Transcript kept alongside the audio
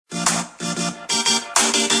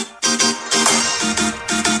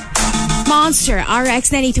Monster RX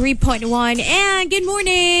 93.1 and good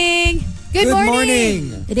morning. Good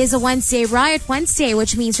morning. It is a Wednesday, Riot Wednesday,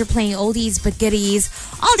 which means we're playing oldies but goodies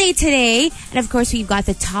all day today. And of course, we've got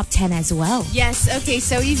the top 10 as well. Yes, okay,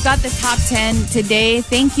 so we've got the top 10 today.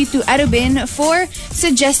 Thank you to Arubin for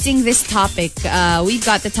suggesting this topic. We've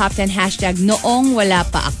got the top 10 hashtag Noong Wala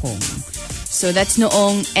Pa Akong. So that's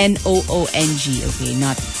Noong, N-O-O-N-G, okay,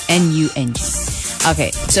 not N-U-N-G.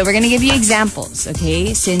 Okay, so we're gonna give you examples,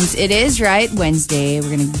 okay? Since it is Riot Wednesday,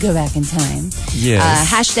 we're gonna go back in time. Yes.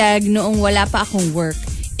 Hashtag Noong Wala Pa Akong work,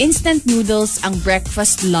 instant noodles ang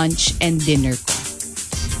breakfast, lunch, and dinner ko.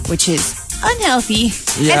 Which is unhealthy.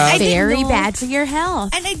 Yeah. And Very bad for your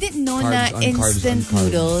health. And I didn't know Carbs na on instant carbs on carbs.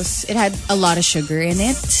 noodles, it had a lot of sugar in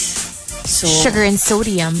it. So Sugar and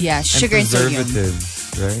sodium. yeah, sugar and sodium.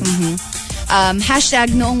 preservatives, right?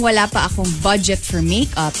 Hashtag Noong Wala Pa Akong budget for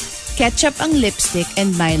makeup, ketchup ang lipstick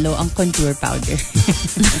and Milo ang contour powder.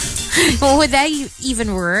 Well, would that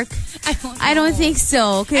even work? I don't think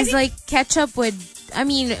so. Because, think- like, ketchup would... I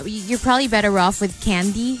mean, you're probably better off with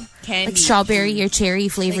candy. Like strawberry or cherry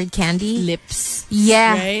flavored candy. Lips.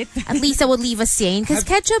 Yeah. Right? At least that would leave a stain. Because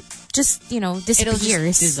ketchup just, It'll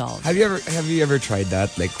disappears. just dissolve. Have you ever tried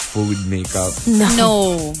that? Like food makeup?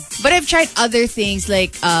 No. But I've tried other things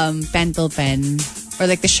like pentel pen or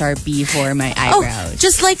like the Sharpie for my eyebrows. Oh,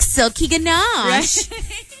 just like Silky Ganache.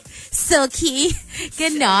 Silky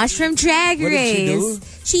Ganache from Drag What did she Race. do?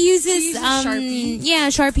 She uses Sharpie? Yeah,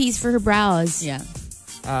 Sharpies for her brows. Yeah.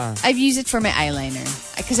 I've used it for my eyeliner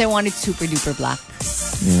because I want it super duper black.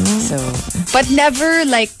 So, but never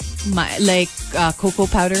like cocoa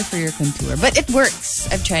powder for your contour. But it works.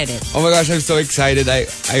 I've tried it. Oh my gosh, I'm so excited. I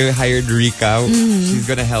hired Rika. She's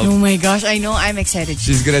gonna help. Oh my gosh, I know. I'm excited.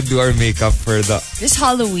 She's gonna do our makeup for the This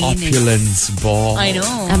Halloween. opulence ball. I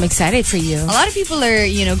know. I'm excited for you. A lot of people are,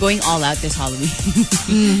 going all out this Halloween.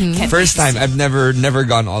 Can't First time. I've never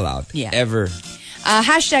gone all out. Yeah. Ever.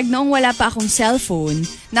 Hashtag Noong wala pa akong cellphone,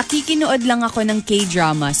 nakikinood lang ako ng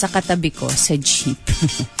K-drama sa katabi ko sa jeep.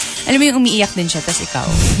 Alam mo yung umiiyak din siya, tas ikaw,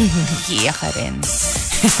 iiyak ka rin.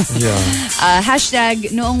 Yeah.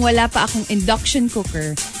 Hashtag Noong wala pa akong induction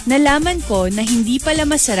cooker, nalaman ko na hindi pala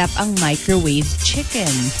masarap ang microwave chicken.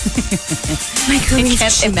 Microwave I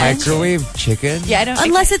can't chicken. imagine. Microwave chicken? Yeah, I don't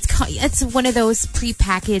Unless it's one of those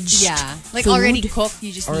prepackaged like food. already cooked,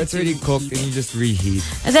 you just Or need it's already to cooked heat and you it. just reheat.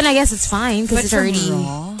 And then I guess it's fine because But it's already from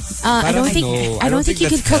raw? I don't think you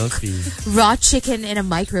can that's cook healthy. raw chicken in a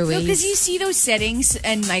microwave. Because you see those settings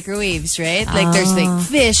and microwaves, right? Like there's like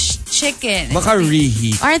fish, chicken. Baka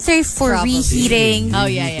reheat. Aren't they for Probably. reheating Oh,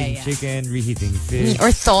 yeah. Reheating chicken, reheating fish.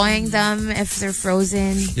 or thawing them if they're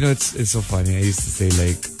frozen? You know, it's so funny. I used to say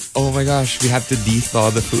like, oh my gosh, we have to de-thaw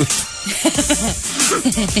the food.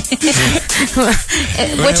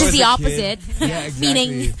 Which is the opposite. Yeah, exactly.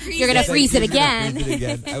 Meaning you're gonna freeze it again. Freeze it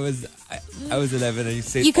again. I was 11 and I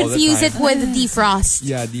used to say You it all the confuse time. it with defrost.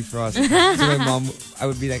 Yeah, defrost. So my mom, I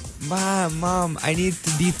would be like, Mom, I need to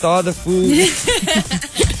de-thaw the food.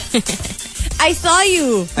 I saw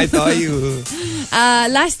you. I thought you.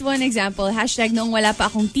 Last one example, hashtag Noong wala pa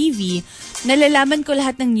akong TV, nalalaman ko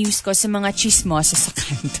lahat ng news ko sa mga chismosa sa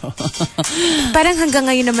kanto. Parang hanggang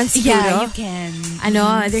ngayon naman siguro. Yeah, you can.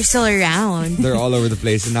 They're still around. They're all over the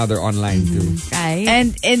place and now they're online too. Right?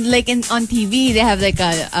 And on TV, they have like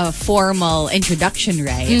a formal introduction,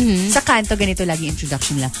 right? Sa kanto, ganito lagi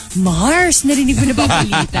introduction nila. Mars, narinig mo na ba ang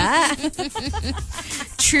balita?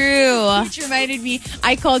 True. Which reminded me,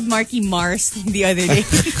 I called Markki Mars the other day.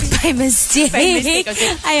 By mistake.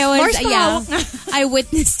 Okay. Mars pahawak na. I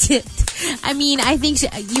witnessed it. I mean, I think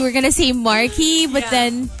you were gonna say Markki, but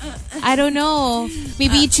then I don't know.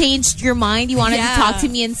 Maybe you changed your mind. You wanted to talk to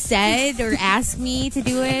me instead, or ask me to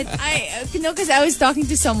do it. Because I was talking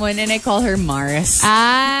to someone and I call her Mars.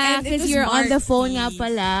 Ah, And it because was you're on the Markki. phone nga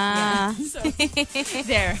pala.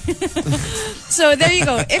 There. So there you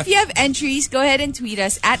go. If you have entries, go ahead and tweet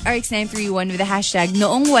us at RX931 with the hashtag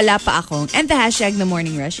Noong Wala Pa Akong and the hashtag The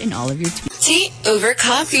Morning Rush in all of your tweets. Tea over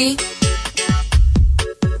coffee.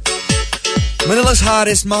 Manila's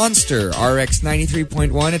hottest monster, RX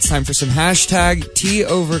 93.1. It's time for some hashtag tea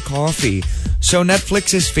over coffee. So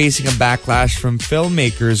Netflix is facing a backlash from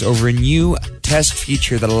filmmakers over a new test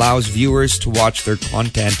feature that allows viewers to watch their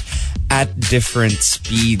content at different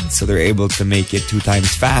speeds. So they're able to make it 2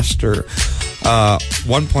 times faster,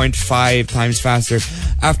 1.5 times faster.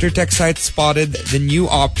 After tech sites spotted the new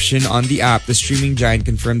option on the app, the streaming giant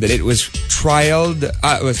confirmed that it was trialing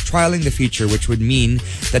the feature, which would mean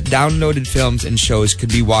that downloaded films and shows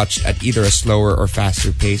could be watched at either a slower or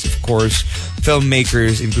faster pace. Of course,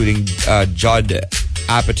 filmmakers including Judd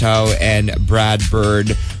Apatow and Brad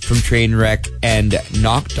Bird from Trainwreck and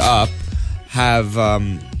Knocked Up have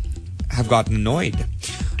gotten annoyed.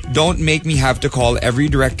 Don't make me have to call every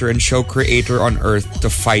director and show creator on earth to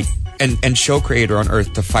fight and show creator on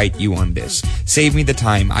earth to fight you on this. Save me the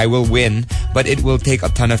time. I will win, but it will take a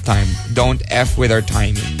ton of time. Don't F with our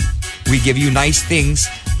timing. We give you nice things.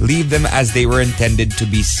 Leave them as they were intended to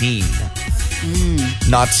be seen.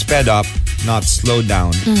 Not sped up, not slowed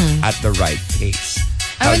down at the right pace.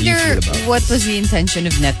 How I do you feel wonder about it? what was the intention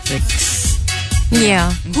of Netflix. Yeah.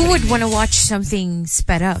 Who would want to watch something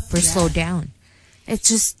sped up or slowed down? It's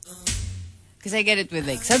just... Because I get it with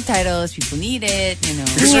like subtitles, people need it, you know.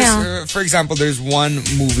 Because Yeah. for example, there's one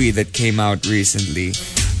movie that came out recently.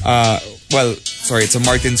 It's a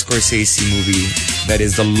Martin Scorsese movie that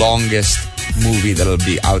is the longest movie that'll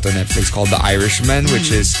be out on Netflix, called The Irishman,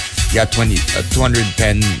 which is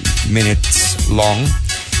 210 minutes long.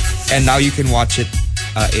 And now you can watch it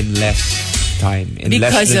in less time, in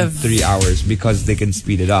less Because than of- 3 hours, because they can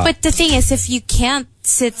speed it up. But the thing is, if you can't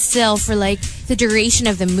sit still for like the duration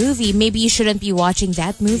of the movie, maybe you shouldn't be watching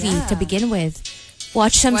that movie to begin with.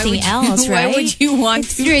 Watch something else, right? Why would you want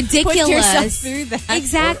It's to ridiculous. put yourself through that?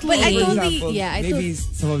 Exactly. But I For totally, example, I maybe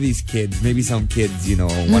some of these kids, maybe some kids,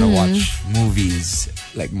 want to watch movies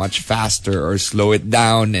like much faster, or slow it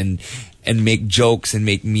down and make jokes and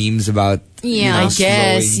make memes about Yeah. I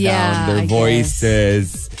guess, slowing down their I guess.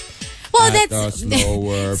 voices. Well, at that's a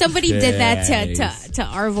slower somebody did that pace. to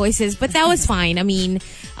our voices, but that was fine. I mean,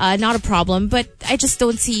 not a problem. But I just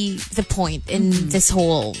don't see the point in this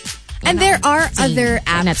whole. And there are thing other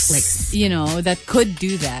on apps, Netflix. that could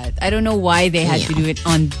do that. I don't know why they had to do it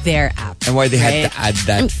on their app. And why they had right? to add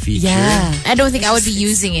that feature. Yeah. I don't think I would be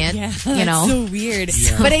using it. Yeah, you know. so weird.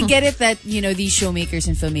 But I get it that, these showmakers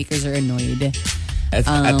and filmmakers are annoyed. At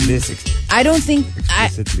this I don't think...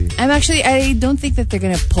 explicitly. I don't think that they're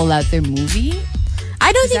going to pull out their movie.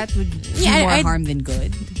 I don't think That would do Yeah, more I- harm than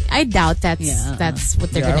good. I doubt that's Yeah. that's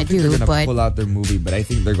what they're I gonna don't think do. they're gonna But pull out their movie, but I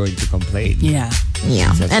think they're going to complain. Yeah.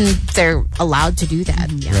 yeah, and they're allowed to do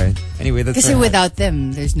that. Yeah. Right. Anyway, that's Kasi our without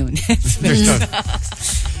them, there's no Netflix. There's no.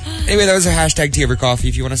 Anyway, that was our hashtag Tea Over Coffee.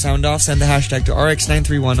 If you want to sound off, send the hashtag to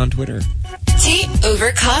RX931 on Twitter. Tea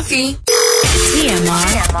over coffee.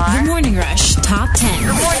 TMR. The Morning Rush Top 10.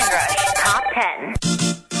 Morning Rush Top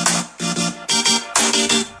 10.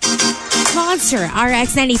 Monster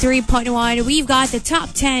RX 93.1. We've got the top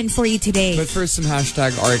 10 for you today. But first, some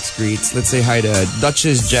hashtag RX greets. Let's say hi to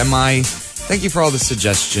Duchess Gemai. Thank you for all the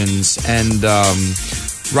suggestions. And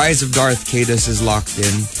Rise of Darth Cadus is locked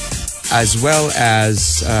in. As well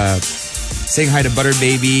as saying hi to Butter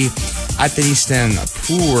Baby. Atenistan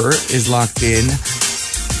Poor is locked in.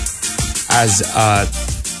 As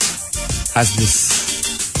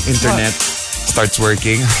this internet starts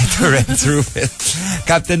working, I have to read through it.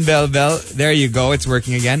 Captain Bell, there you go. It's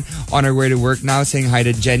working again. On our way to work now, saying hi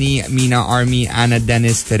to Jenny, Mina, Army, Anna,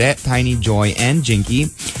 Dennis, Tere, Tiny, Joy, and Jinky.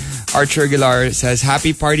 Archer Aguilar says,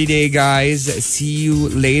 happy party day, guys. See you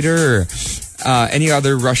later. Any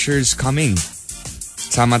other rushers coming?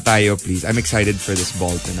 Sama tayo, please. I'm excited for this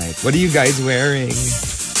ball tonight. What are you guys wearing?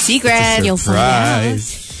 Secret. You'll find out.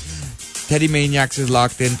 Surprise. Teddy Maniacs is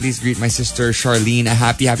locked in. Please greet my sister Charlene a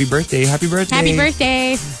happy birthday. Happy birthday. Happy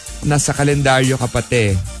birthday. Nasa kalendaryo ka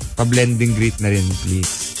pati. Pa-blending greet na rin,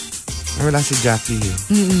 please. Wala si Jackie.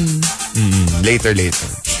 Later.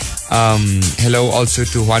 Hello also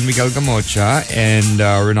to Juan Miguel Gamocha and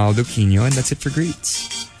Ronaldo Quino, and that's it for greets.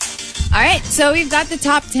 All right, so we've got the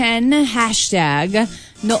top 10 hashtag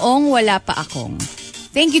Noong Wala Pa Akong.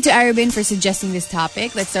 Thank you to Arabin for suggesting this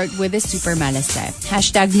topic. Let's start with the super malas type.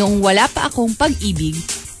 Hashtag Noong Wala Pa Akong Pag-ibig,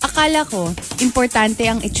 akala ko importante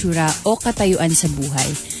ang itsura o katayuan sa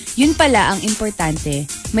buhay. Yun pala ang importante,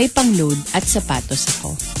 may pang-load at sapatos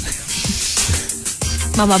ako.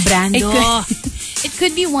 Mama Brando. It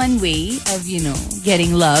could be one way of,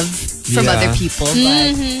 getting love from Yeah. other people.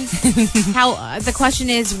 But How the question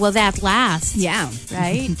is, will that last? yeah.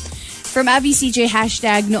 Right? From Abby CJ,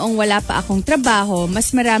 hashtag, noong wala pa akong trabaho,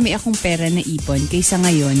 mas marami akong pera na ipon kaysa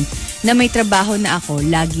ngayon na may trabaho na ako,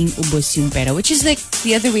 laging ubos yung pera. Which is like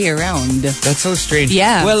the other way around. That's so strange.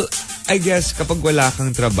 Yeah. Well, I guess kapag wala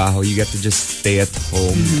kang trabaho, you get to just stay at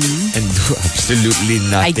home and do absolutely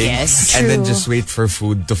nothing. I guess. And then True. just wait for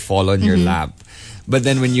food to fall on your lap. But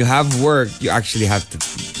then when you have work, you actually have to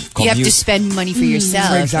commute. You have to spend money for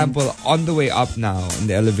yourself. For example, on the way up now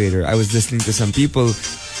in the elevator, I was listening to some people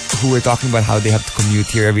who were talking about how they have to commute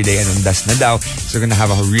here every day and then das na daw. So they're going to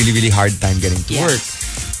have a really, really hard time getting to Yeah. work.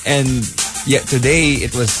 And yet today,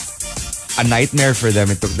 it was a nightmare for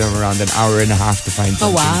them. It took them around an hour and a half to find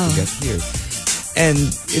something wow. to get here. And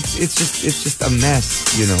it's just a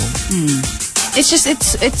mess, It's just,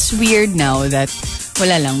 it's weird now that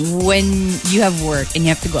Wala lang. When you have work and you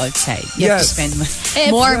have to go outside, you have to spend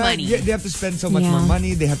more money. Yeah, they have to spend so much Yeah. more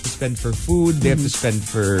money. They have to spend for food. They have to spend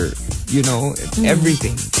for,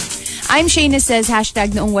 everything. I'm Shayna says,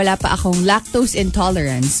 hashtag noong wala pa akong lactose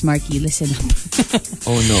intolerance. Markki, listen up.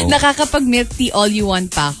 Oh no. Nakakapag milk tea all you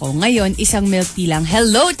want pa ako. Ngayon, isang milk tea lang.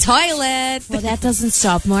 Hello, toilet! Well, that doesn't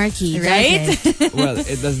stop Markki, does Right? it? Well,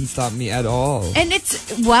 it doesn't stop me at all. And it's,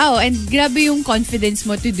 wow, and grabe yung confidence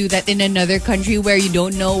mo to do that in another country where you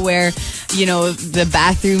don't know where, the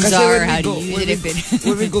bathrooms are, how to use it.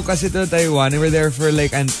 When we go kasi to Taiwan, we're there for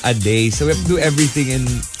like a day. So we have to do everything in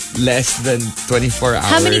less than 24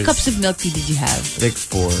 hours. How many cups of milk tea did you have? Like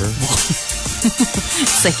 4.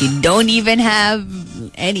 It's like you don't even have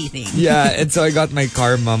anything. Yeah, and so I got my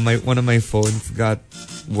karma. One of my phones got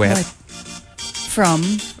wet. What? From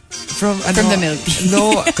the milk tea.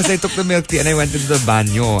 No, because I took the milk tea and I went into the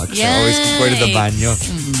banyo. Because I always go to the banyo.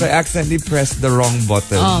 So I accidentally pressed the wrong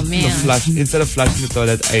button. Oh, man. The flush, instead of flushing the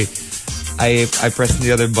toilet, I pressed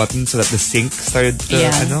the other button so that the sink started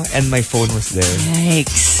to, and my phone was there.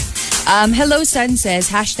 Yikes. Hello Sun says,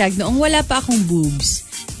 hashtag noong wala pa akong boobs.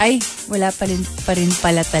 Ay, wala pa rin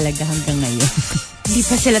pala talaga hanggang ngayon. Hindi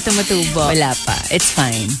pa sila tumutubo. Wala pa. It's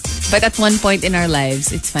fine. But at one point in our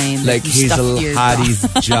lives, it's fine. Like you Hazel stuff your Hadi's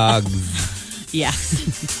bra. jug. Yeah.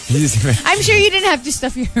 I'm sure you didn't have to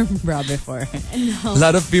stuff your bra before. A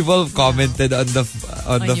lot of people commented on the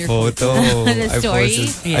your photo. The story?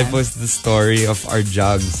 I posted the story of our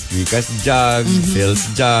jugs. Rika's jug, Phil's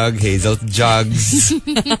jug, Hazel's jugs.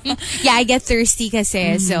 Yeah, I get thirsty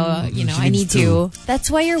kasi, so, I need to. That's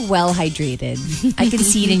why you're well hydrated. I can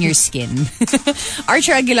see it in your skin.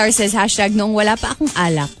 Archer Aguilar says, hashtag noong wala pa akong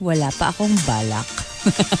alak, wala pa akong balak.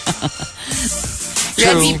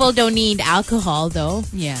 Red people don't need alcohol, though.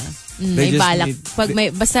 Yeah. May just balak.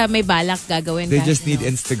 need- Basta may balak gagawin. They kahit just need ano.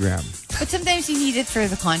 Instagram. But sometimes you need it for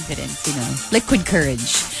the confidence, Liquid courage.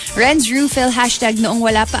 Renz Rufel, hashtag noong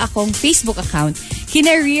wala pa akong Facebook account,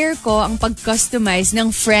 kinareer ko ang pag-customize ng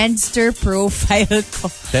Friendster profile ko.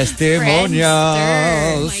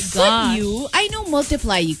 Testimonials. my God. You, I know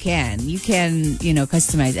Multiply you can. You can,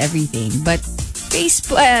 customize everything. But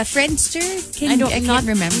Facebook, Friendster, I can't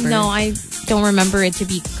remember. No, I don't remember it to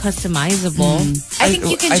be customizable. I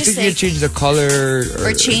think you can I just think you change the color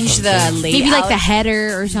or change the something. layout. Maybe like the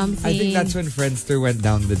header or something. I think that's when Friendster went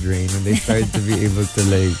down the drain when they started to be able to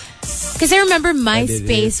like. Because I remember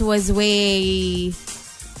MySpace was way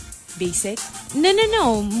basic.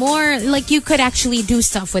 No. More like you could actually do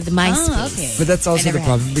stuff with MySpace. Oh, okay. But that's also never the had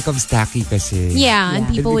problem. It becomes tacky kasi. Yeah, and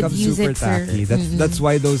It people would becomes use super it for. tacky. That's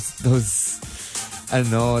why those I don't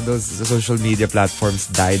know, those social media platforms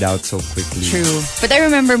died out so quickly. True. But I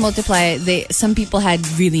remember Multiply, some people had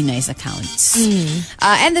really nice accounts.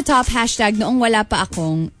 And the top hashtag noong wala pa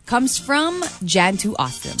akong comes from Jan2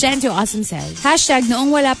 Awesome. Jan2 Awesome says. Hashtag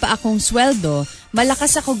noong wala pa akong sweldo,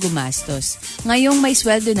 malakas ako gumastos. Ngayong may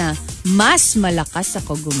sweldo na, mas malakas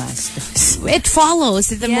ako gumastos. It follows.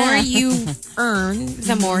 The Yeah. more you earn,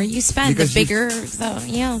 the more you spend. Because the bigger,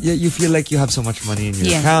 yeah. Yeah, you feel like you have so much money in your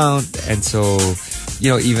Yeah. account, and so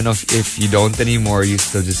even if you don't anymore, you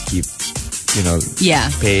still just keep Yeah.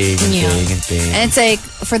 paying and Yeah. paying and paying. And it's like,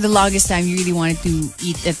 for the longest time, you really wanted to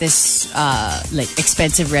eat at this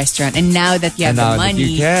expensive restaurant. And now that you have And now the that money,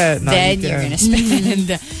 you can, now then you you're can. going to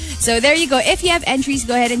spend. So there you go. If you have entries,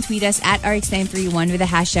 go ahead and tweet us at RX931 with the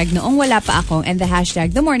hashtag noong wala pa akong and the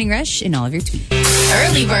hashtag The Morning Rush in all of your tweets.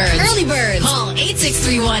 Early birds. Early birds. Call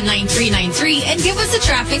 8631-9393 and give us a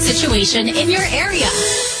traffic situation in your area.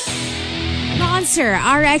 Monster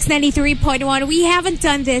RX 93.1. We haven't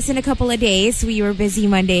done this in a couple of days. We were busy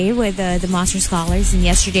Monday with the Monster Scholars, and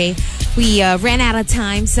yesterday we ran out of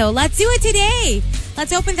time. So let's do it today.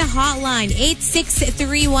 Let's open the hotline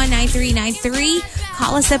 8631-9393.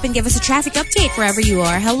 Call us up and give us a traffic update wherever you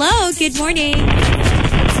are. Hello, good morning.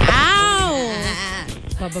 Ow!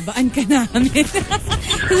 Bababaan ka namin.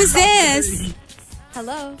 Who's this?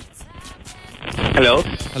 Hello. Hello.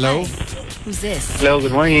 Hello? Who's this? Hello,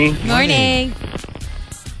 good morning. Morning.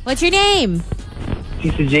 What's your name?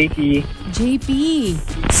 This is JT. JP.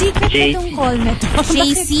 Secret J- na tong call na to.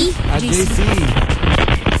 JC? JC.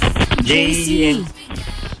 JC and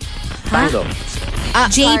Tango.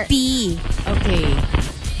 JP. Okay.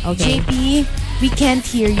 Okay. JP, we can't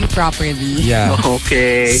hear you properly. Yeah.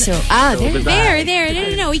 Okay. So, goodbye.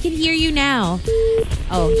 There. No. We can hear you now.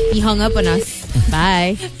 Oh, he hung up on us.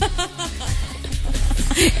 Bye.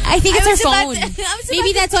 I think it's our phone.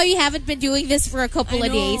 Maybe that's why we haven't been doing this for a couple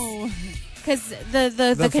of days. Because the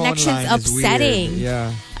phone connection's line is upsetting. weird.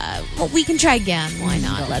 Yeah. Well, we can try again. Why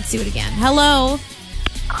not? Let's do it again. Hello.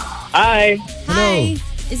 Hi. Hi.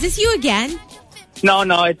 Is this you again? No,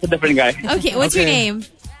 it's a different guy. Okay, what's your Okay. name?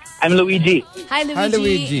 I'm Luigi. Hi, Luigi. Hi,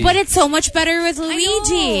 Luigi. But it's so much better with I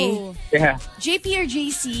Luigi. know. Yeah. JP or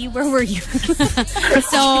JC, where were you?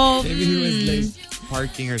 So, Maybe he was like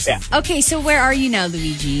parking or something. Okay, so where are you now,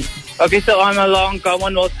 Luigi? Okay, so I'm along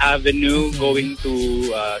Commonwealth Avenue going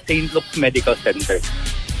to St. Luke's Medical Center.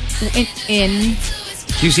 In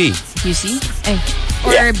QC. QC? Ay,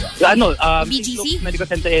 or St. BGC? Luke's Medical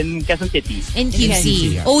Center in Quezon City. in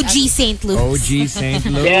QC. yeah. OG St. Luke's. OG St.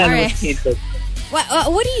 Louis. Yeah, Alright. St. Luke's.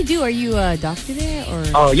 what do you do? Are you a doctor there or?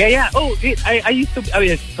 Oh, yeah. Oh, wait, I used to,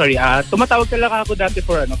 sorry, tumatawag talaga ako dati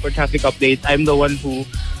for traffic updates. I'm the one who,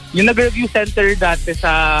 yung nag-review center dati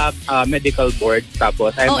sa medical board.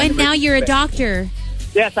 Tapos, I'm Oh, and an now you're a emergency- doctor.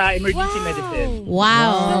 Yeah, sa emergency medicine.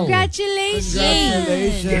 Wow. Congratulations!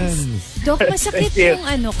 Congratulations. Doc, masakit Thank you. yung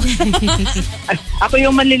ano ko. Ako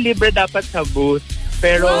yung manlilibre dapat sa booth.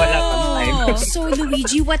 Pero wala pang time. So,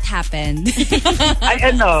 Luigi, what happened? Ay,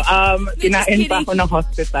 kinain pa ako ng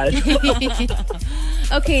hospital.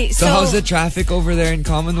 Okay, So how's the traffic over there in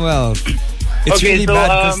Commonwealth? It's Okay, really so, bad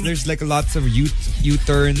because there's like lots of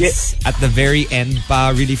U-turns at the very end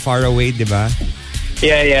pa, really far away, di ba?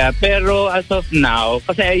 Yeah. Pero as of now,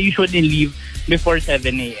 kasi I usually leave before 7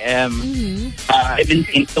 a.m. Even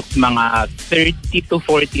it took mga 30 to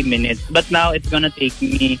 40 minutes. But now it's gonna take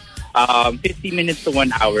me 50 minutes to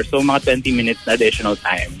 1 hour. So mga 20 minutes additional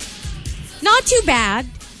time. Not too bad.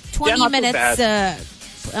 20 not too minutes, bad.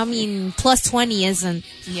 I mean, plus 20 isn't.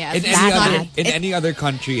 Yeah, In that's any not other bad. in any other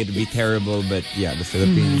country, it'd be terrible. But yeah, the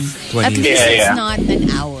Philippines, at 20. least Yeah, it's yeah. not an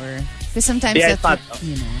hour. Because sometimes Yeah, that's it's what,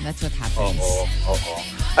 not. that's what happens. Oo.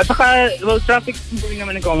 At saka, traffic moving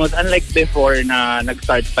naman in Commonwealth, unlike before na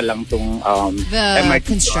nag-start pa lang tong The MRT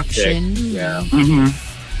construction. project. Yeah. Mm-hmm.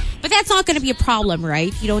 But that's not going to be a problem,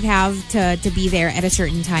 right? You don't have to be there at a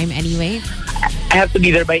certain time anyway. I have to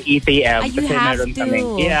be there by 8 a.m. You kasi have meron to.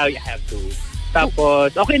 kaming- Yeah, you have to.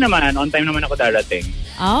 Tapos, okay naman. On time naman ako darating.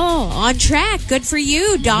 Oh, on track. Good for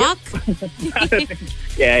you, Doc.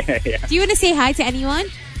 Yeah. Do you want to say hi to anyone?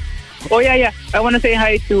 Oh, yeah. I want to say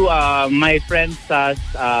hi to my friends sa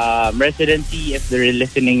residency if they're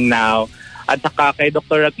listening now. At saka kay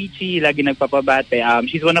Dr. Rapici, lagi nagpapabate.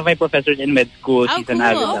 She's one of my professors in med school. Oh, She's an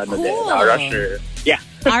cool. avid Cool. rusher. Yeah.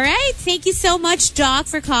 All right. Thank you so much, Doc,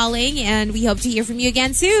 for calling. And we hope to hear from you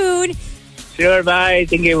again soon. Sure, bye.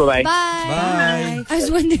 Thank you, bye-bye. Bye. I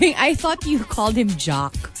was wondering, I thought you called him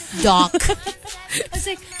Jock. Doc. I was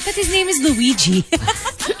like, but his name is Luigi.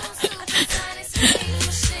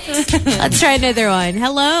 Let's try another one.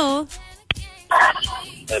 Hello.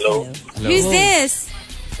 Hello. Who's this?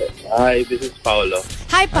 Hi, this is Paolo.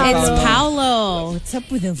 Hi, Paolo. It's Paolo. What's up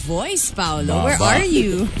with the voice, Paolo? Baba. Where are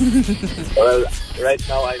you? Well, right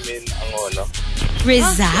now I'm in Angono.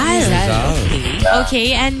 Rizal. Rizal.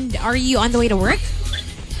 Okay, and are you on the way to work?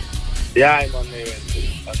 Yeah, I'm on my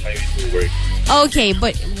way to work. Okay,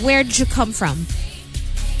 but where did you come from?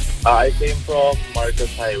 I came from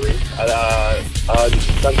Marcos Highway.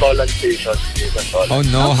 Santolan Station. Santolan. Oh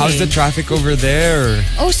no, Okay. how's the traffic over there?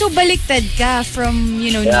 Oh, so baliktad ka from,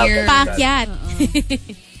 Yeah, near... Pakyat.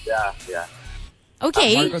 Yeah.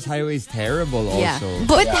 Okay. Marcos Highway is terrible Yeah. also.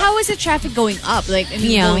 But how is the traffic going up? Like, I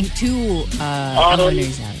mean, Yeah. going to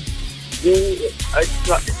Rizal.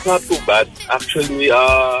 It's not too bad. Actually,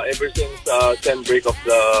 ever since sem break of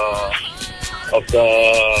the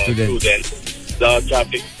students, the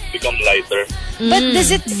traffic become lighter. But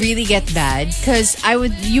does it really get bad? Because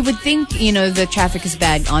you would think, the traffic is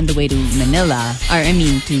bad on the way to Manila, or I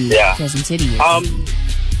mean to Yeah. Quezon City.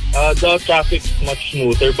 The traffic is much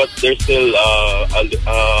smoother, but there's still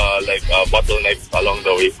bottlenecks along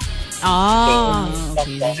the way. Oh.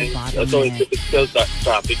 Okay, there's a So bottleneck. it's still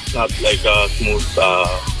traffic. It's not like a smooth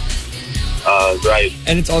ride.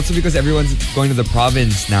 And it's also because everyone's going to the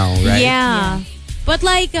province now, right? Yeah. But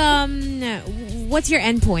like, what's your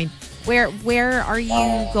endpoint? Where are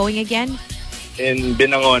you going again? In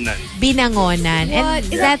Binangonan. Binangonan. What?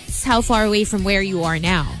 And that's how far away from where you are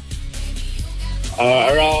now?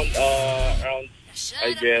 Around,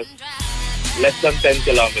 I guess, less than 10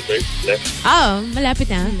 kilometers left. Oh, malapit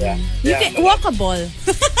na. Walkable.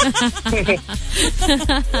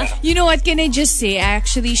 You know what? Can I just say? I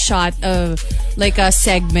actually shot a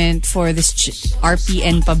segment for this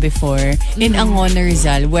RPN pa before in Angono,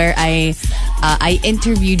 Rizal, where I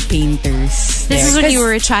interviewed painters. This is there. when you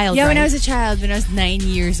were a child, Yeah, when I right? was a child, when I was 9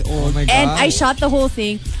 years old. my And God. I shot the whole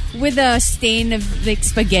thing with a stain of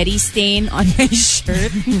spaghetti stain on my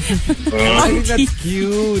shirt. I think that's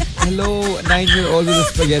cute. Hello, 9-year-old with a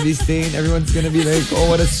spaghetti stain. Everyone's gonna be like, oh,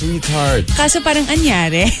 what a sweetheart. Kaso parang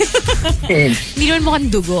anyari. Hindi naman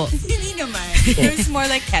mukhang dugo. Hindi naman. It was more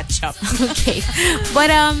like ketchup. Okay. But,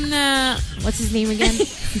 what's his name again?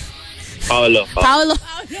 Paolo. Paolo.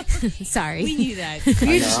 Sorry. We knew that. We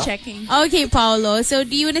were just checking. Okay, Paolo. So,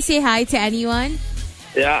 do you want to say hi to anyone?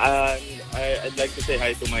 Yeah, I'd like to say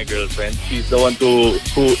hi to my girlfriend. She's the one who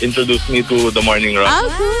introduced me to the morning rush. Oh,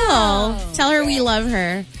 cool. Tell her we love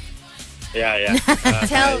her. Yeah.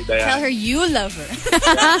 Tell her you love her.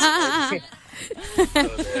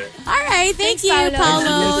 All right. Thank you,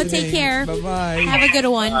 Paolo. Take care. Bye-bye. Have a good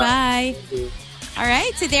one. Bye. All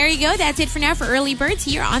right. So there you go. That's it for now for Early Birds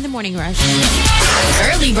here on The Morning Rush.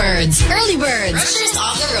 Early Birds. Early Birds. Rushers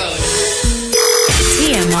on the road.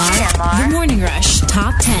 TMR. The Morning Rush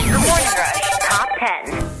Top 10. The Morning Rush Top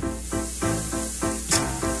 10.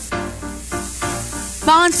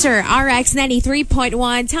 Monster RX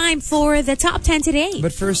 93.1. Time for the top 10 today.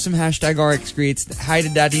 But first, some hashtag RX greets. Hi to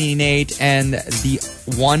Daddy Nate, and the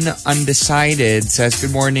one undecided says,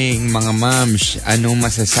 good morning, mga mams. Anong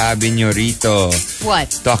masasabi nyo rito? What?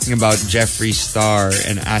 Talking about Jeffree Star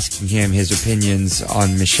and asking him his opinions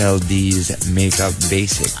on Michelle D's makeup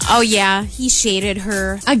basic. Oh, yeah. He shaded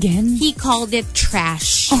her. Again? He called it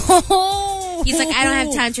trash. Oh. He's like, I don't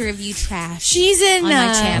have time to review trash. She's in on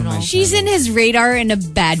my channel. She's in his radar in a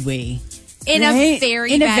bad way. In a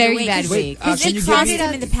very bad way. Wait, can It you crossed give me-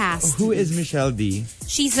 him in the past. Who is Michelle D?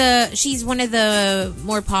 She's one of the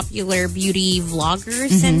more popular beauty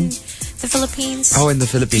vloggers in the Philippines. Oh, in the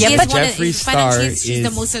Philippines. She Yeah, is but one of- Jeffree parang Star she's is...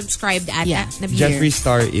 the most subscribed at Yeah. na Jeffree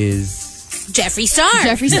Star is... Jeffree Star.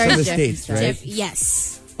 Jeffree Star from the is Jeffree States, Star. right? Yes.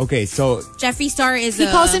 Okay, so... Jeffree Star is He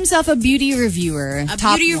calls himself a beauty reviewer. a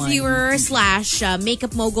top beauty one. reviewer /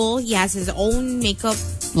 makeup mogul. He has his own makeup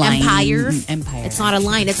Line. empire. Empire. It's not a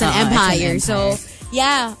line, it's an It's an empire. empire. So,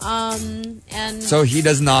 yeah. And So he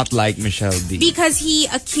does not like Michelle D. because he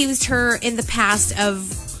accused her in the past of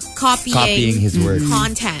copying his work.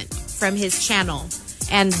 content from his channel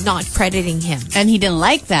and not crediting him. And he didn't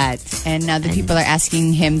like that. And now the people are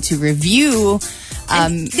asking him to review.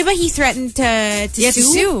 Diba he threatened to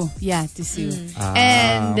sue? Yeah, to sue. Ah,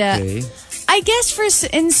 And okay. I guess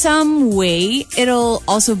in some way, it'll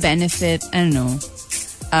also benefit, I don't know,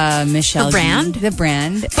 Michelle. The brand? The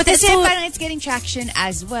brand. But that's Kasi so- parang it's getting traction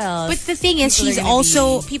as well. But the thing is, People are she's gonna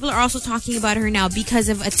also be- people are also talking about her now because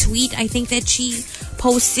of a tweet I think that she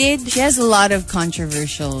posted. She has a lot of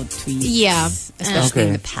controversial tweets. Yeah. Especially in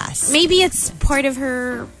Okay. the past. Maybe it's part of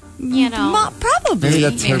her, you know. Probably. Maybe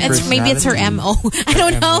that's her Maybe it's her personality. MO. I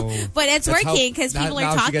don't know. MO. But it's That's how- working because people now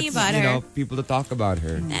are she talking gets, about you her. know, people to talk about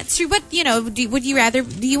her. That's true. But, you know, do you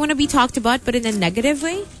want to be talked about but in a negative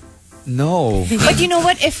way? No. But you know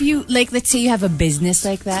what? If you let's say you have a business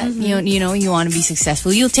like that, you know, you want to be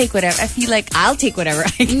successful, you'll take whatever. I feel like I'll take whatever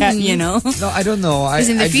I get. You know, No, I don't know. because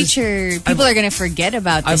in the I just- future, people are gonna forget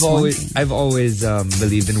about this. I've always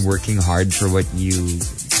believed in working hard for what you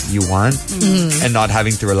want and not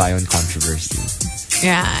having to rely on controversy.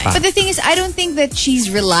 Yeah. But the thing is, I don't think that she's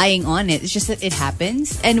relying on it. It's just that it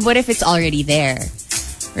happens. And what if it's already there,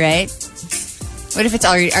 right? What if it's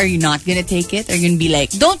already? Are you not gonna take it? Are you gonna be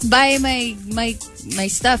like, don't buy my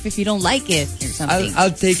stuff if you don't like it or something?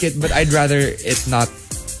 I'll take it, but I'd rather it not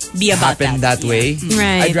be about happen that way.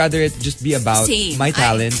 Right. I'd rather it just be about Same. my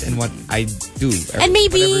talent and what I do. And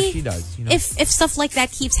maybe whatever she does. You know? if stuff like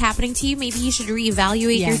that keeps happening to you, maybe you should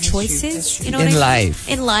reevaluate Yeah, your that's true. choices. That's true. You know In what I mean? life.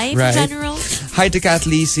 In life, Right. in general. Hi to Kat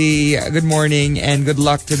Lisi. Good morning and good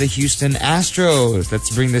luck to the Houston Astros.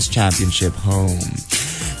 Let's bring this championship home.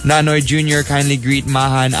 Nanoy Jr. kindly greet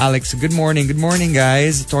Maha and Alex. Good morning. Good morning,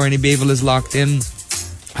 guys. Torny Bavel is locked in.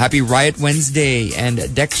 Happy Riot Wednesday. And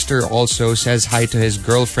Dexter also says hi to his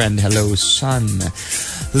girlfriend. Hello, son.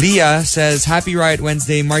 Leah says, Happy Riot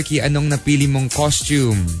Wednesday. Markki, anong napili mong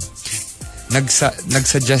costume?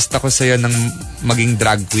 Nagsuggest ako sa'yo ng maging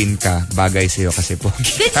drag queen ka. Bagay sa'yo kasi pogi.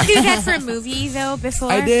 Did you do that for a movie though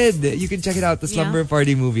before? I did. You can check it out. The Slumber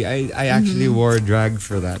Party movie. I actually wore drag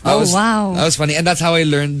for that. That Oh, was, wow. That was funny. And that's how I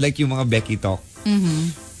learned like yung mga Becky talk.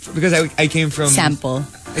 Because I came from... Sample.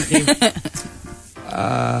 I came,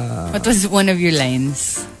 What was one of your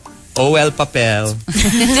lines? OL papel.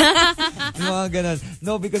 Yung mga ganon.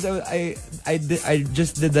 No, because I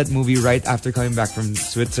just did that movie right after coming back from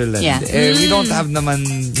Switzerland. Yeah. We don't have naman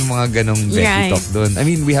yung mga ganong Becky Right. talk dun. I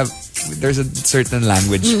mean, there's a certain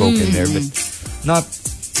language spoken there, but not,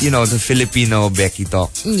 the Filipino Becky talk.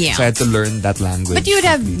 Yeah. So I had to learn that language. But you would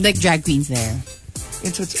have like drag queens there.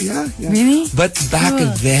 Yeah. Really? But back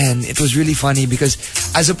then, it was really funny because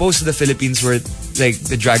as opposed to the Philippines where like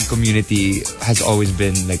the drag community has always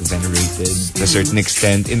been like venerated to a certain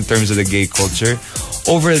extent in terms of the gay culture,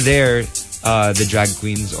 over there, the drag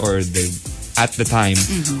queens or at the time,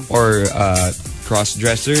 or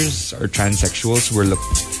cross-dressers or transsexuals were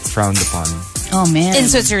frowned upon. Oh man.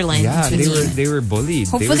 In Switzerland. Yeah, they were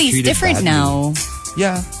bullied. Hopefully it's different badly. now.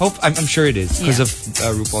 Yeah, I'm sure it is because of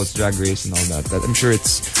RuPaul's Drag Race and all that. I'm sure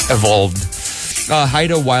it's evolved.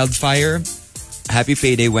 Haida Wildfire. Happy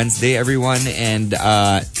Payday Wednesday, everyone. And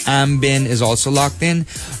Ambin is also locked in.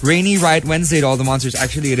 Rainy Riot Wednesday to all the monsters.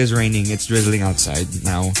 Actually, it is raining. It's drizzling outside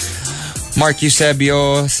now. Mark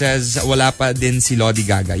Eusebio says, wala pa din si Lodi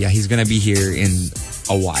Gaga. Yeah, he's gonna be here in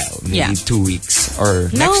a while. Maybe 2 weeks. Or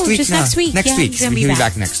next week. Just next week. Next week. He'll be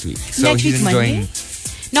back next week. So next he's week, enjoying...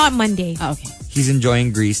 Monday? Not Monday. Oh, okay. He's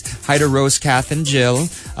enjoying Greece. Hi to Rose, Kath, and Jill.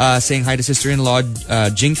 Saying hi to sister-in-law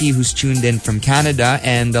Jinky, who's tuned in from Canada.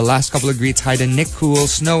 And the last couple of greets, hi to Nick Cool,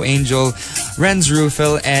 Snow Angel, Renz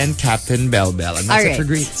Rufil, and Captain Bell Bell. And that's it for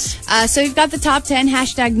greets. So we've got the top 10.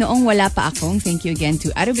 Hashtag noong wala pa akong. Thank you again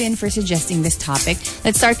to Arubin for suggesting this topic.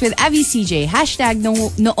 Let's start with Avi CJ. Hashtag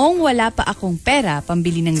noong wala pa akong pera,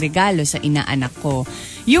 pambili ng regalo sa inaanak ko.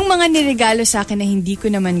 Yung mga niregalo sa akin na hindi ko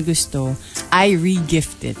naman gusto, I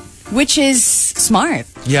re-gift it. Which is smart.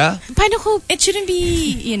 Yeah. Paano ko, It shouldn't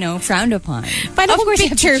be, frowned upon. paano Of kung course, you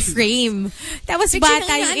have picture to choose. frame? Tapos Picture bata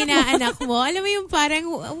ng yung inaanak mo. Alam mo yung parang,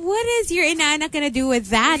 what is your inaanak gonna do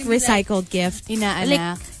with that recycled gift?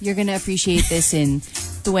 Inaanak, you're gonna appreciate this in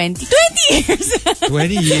 20 years.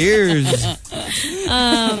 20 years.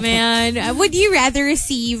 Oh, man. Would you rather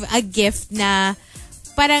receive a gift na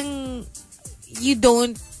parang you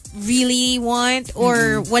don't really want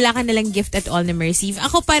or wala ka nalang gift at all na receive?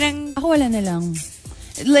 Ako parang... Ako wala na lang.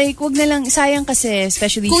 Like, wag na lang. Sayang kasi,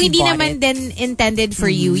 especially kung if you hindi bought naman it. din intended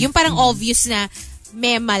for you. Yung parang obvious na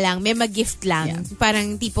mema gift lang. Yeah.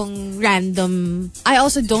 Parang tipong random. I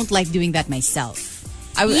also don't like doing that myself.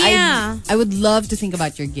 I would love to think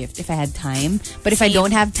about your gift if I had time. But if I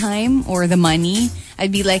don't have time or the money,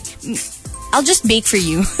 I'd be like... I'll just bake for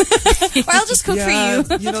you. Or I'll just cook for you.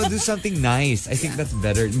 Do something nice. I think that's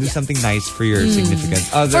better. Do something nice for your significant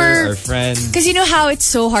other or friend. Because you know how it's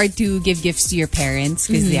so hard to give gifts to your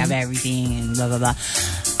parents because they have everything and blah, blah, blah.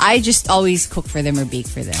 I just always cook for them or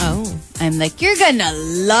bake for them. Oh. I'm like, you're gonna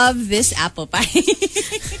love this apple pie.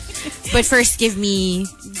 But first, give me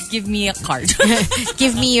a card.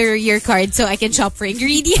 give me your card so I can shop for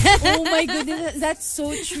ingredients. Oh my goodness, that's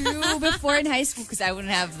so true. Before in high school, because I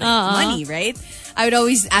wouldn't have money, right? I would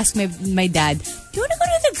always ask my dad, do you want to go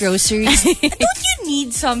to the groceries? Don't you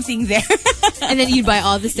need something there? And then you buy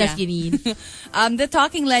all the stuff you need. The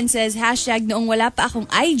Talking Lens says, hashtag noong wala pa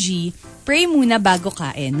akong IG, pray muna bago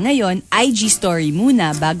kain. Ngayon, IG story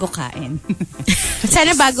muna bago kain.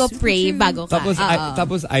 Sana bago pray, bago ka.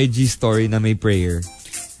 Tapos IG story na may prayer.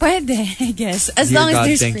 Pwede, I guess. As Dear long as God,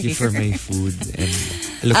 there's thank prayer. you for my food. And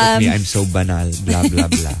look at me, I'm so banal. Blah, blah,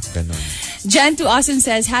 blah. Ganon. Jan to Austin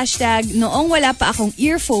says, hashtag noong wala pa akong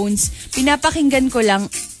earphones,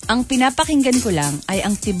 ang pinapakinggan ko lang ay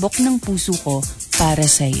ang tibok ng puso ko para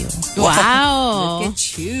sa'yo. Wow. Look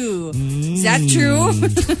at you. Is that true?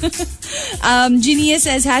 Ginia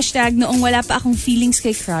says, hashtag noong wala pa akong feelings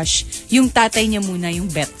kay crush, yung tatay niya muna yung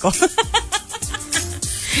bet ko.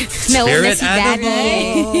 Nauna si daddy.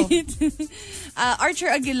 animal. Archer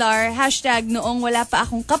Aguilar, hashtag noong wala pa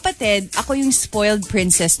akong kapatid, ako yung spoiled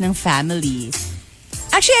princess ng family.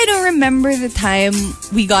 Actually, I don't remember the time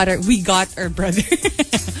we got our brother.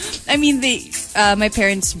 I mean, my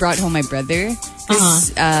parents brought home my brother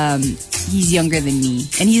because he's younger than me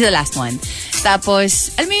and he's the last one.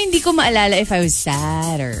 Tapos, alam mo, hindi ko maalala if I was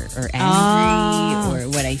sad or angry or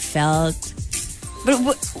what I felt. But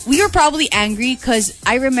we were probably angry because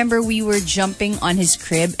I remember we were jumping on his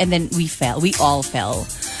crib and then we fell. We all fell.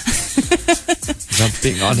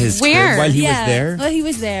 Jumping on his Where? crib while he was there? Well, he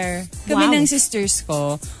was there. Wow. Kami ng sisters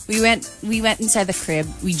ko. We went inside the crib.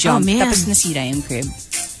 We jumped. Oh, man. Tapos nasira yung crib.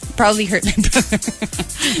 Probably hurt my brother.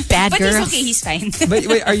 Bad But girl. he's okay. He's fine. But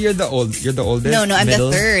wait, you're the oldest? No, I'm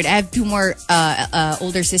Middle? the third. I have two more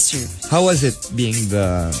older sisters. How was it being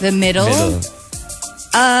the Middle?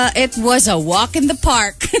 It was a walk in the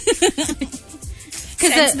park.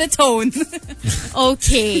 Sense the tone.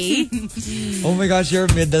 Okay. Oh my gosh,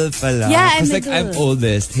 you're middle pala. Yeah, I'm Because I'm middle.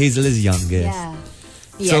 oldest. Hazel is youngest. Yeah.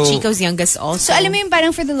 Yeah, So- Chico's youngest also. So, alam mo yung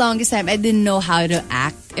parang for the longest time, I didn't know how to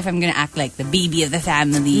act. If I'm gonna act like the baby of the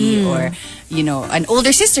family or, an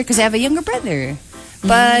older sister because I have a younger brother.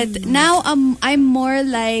 But now I'm more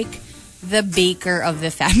like the baker of the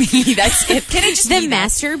family. That's it. Can I just the be that?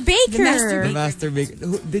 master baker. The master baker.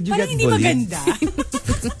 Did you Parang get hindi bullied? maganda.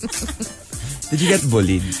 Did you get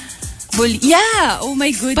bullied? Yeah. Oh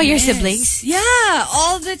my goodness. By your siblings? Yeah.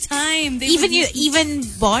 All the time. They Even would use- even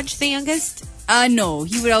Bodge, the youngest? No,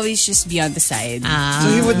 he would always just be on the side. So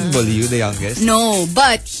he wouldn't bully you, the youngest? No,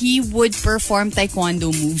 but he would perform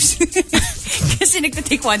taekwondo moves. Kasi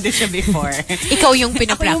nagta-taekwondo siya before. Ikaw yung Ako yung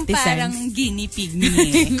pinapracticean. parang guinea pig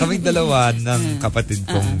niya. Kaming dalawa ng kapatid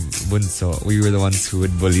kong bunso, we were the ones who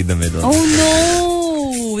would bully the middle. Oh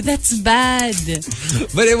no! That's bad.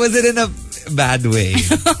 But it wasn't in a bad way.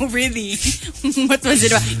 Oh, really? What was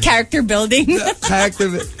it about? Character building?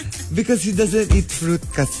 Because he doesn't eat fruit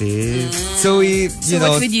kasi. So we, you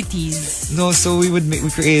know. What would you tease? No, so we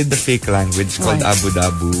created the fake language called Abu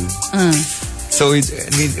Dabu. So we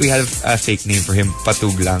had a fake name for him,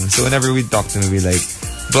 Patug lang. So whenever we talk to him, we like,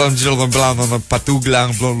 Patug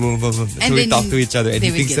lang, blah, blah, blah, blah. So we talk to each other and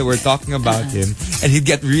he thinks that we're talking about him and he'd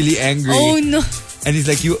get really angry. Oh no. And he's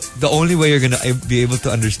like, the only way you're gonna be able to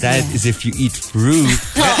understand is if you eat fruit.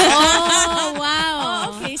 Oh,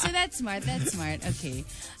 wow. Okay, so that's smart. Okay.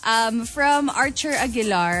 From Archer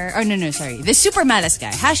Aguilar, the Super Malas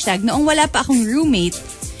guy. # noong wala pa akong roommate,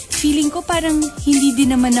 feeling ko parang hindi din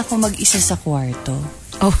naman ako mag-isa sa kwarto.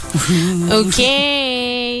 Oh,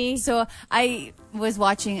 okay. So I'm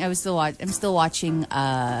still watching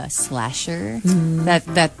Slasher. That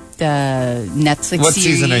Netflix What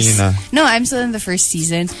series. season are you now? No, I'm still in the first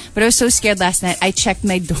season. But I was so scared last night. I checked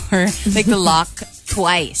my door, like the lock,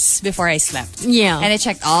 twice before I slept. Yeah. And I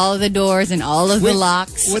checked all the doors and all of the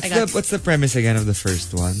locks. What's the premise again of the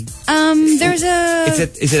first one? There's a...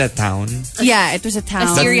 Is it a town? Yeah, it was a town. A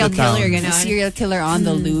serial That's the town. killer. A serial killer on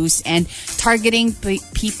the loose and targeting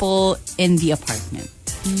people in the apartment.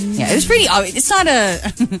 Yeah, it was pretty obvious. It's not a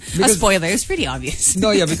spoiler. It was pretty obvious.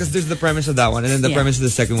 No, yeah, because there's the premise of that one, and then the premise of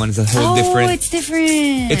the second one is a whole different. It's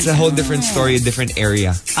different. It's a whole different story, a different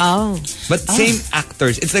area. Oh. But same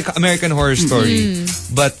actors. It's like American Horror Story,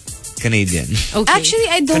 but Canadian. Okay. Actually,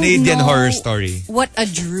 I don't Canadian know horror story. what a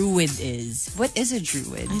druid is. What is a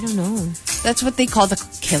druid? I don't know. That's what they call the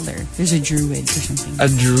killer. There's a druid or something. A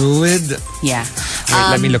druid? Yeah. Wait,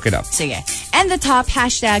 let me look it up. Sige. And the top #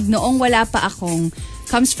 noong wala pa akong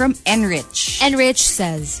comes from Enrich. Enrich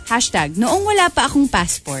says, # noong wala pa akong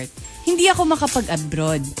passport, hindi ako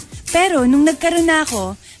makapag-abroad. Pero nung nagkaroon na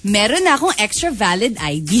ako, meron na akong extra valid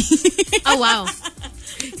ID. oh wow.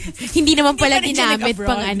 Hindi naman pala Hindi pa rin siya ginamit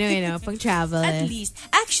nag-abroad. pang travel. At least.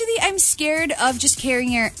 Actually, I'm scared of just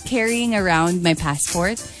carrying around my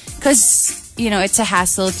passport because, it's a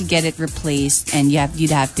hassle to get it replaced and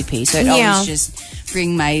you'd have to pay. So I'd always just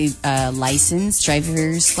bring my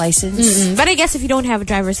driver's license. But I guess if you don't have a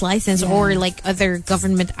driver's license or like other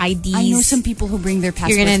government IDs. I know some people who bring their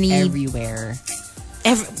passports everywhere.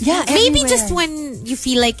 Maybe just when you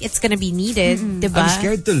feel like it's gonna be needed, diba? I'm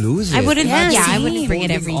scared to lose it. I wouldn't. I wouldn't bring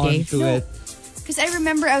it every day. Because I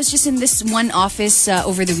remember I was just in this one office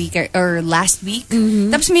over the week or last week.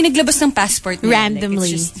 Tapos may naglabas ng passport niya.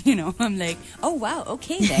 Randomly. Like, it's just, I'm like, oh wow,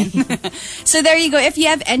 okay then. So there you go. If you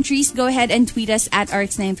have entries, go ahead and tweet us at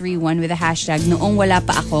RX931 with the hashtag noong wala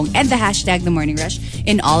pa akong and the hashtag The Morning Rush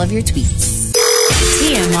in all of your tweets.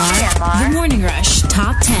 TMR. The Morning Rush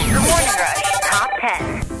Top 10. The Morning Rush Top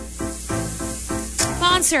 10.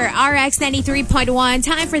 Sponsor RX 93.1.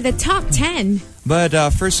 Time for the top 10. But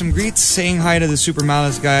first, some greets. Saying hi to the Super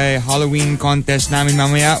Malas guy. Halloween contest namin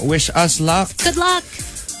mamaya. Wish us luck. Good luck.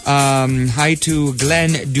 Hi to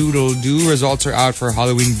Glenn Doodle Doo. Results are out for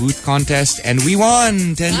Halloween booth contest. And we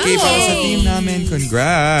won! 10K para sa team namin.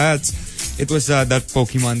 Congrats! It was that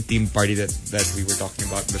Pokemon theme party that we were talking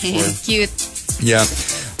about before. Cute. Yeah.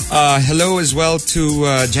 Hello as well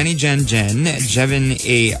to Jenny Jen, Jevin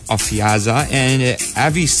A. Ofiaza, and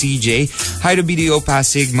Avi CJ. Hi to BDO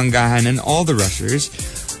Pasig, Mangahan, and all the rushers.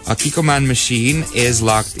 Kiko Man Machine is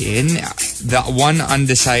locked in. The one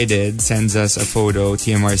undecided sends us a photo,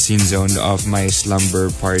 TMR scene zone, of my slumber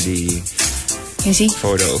party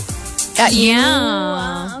photo.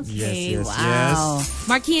 Yeah. Okay. Yes.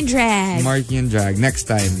 Markki and Drag. Markki and Drag. Next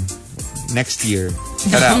time. Next year.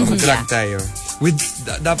 Tara, mag-drag tayo.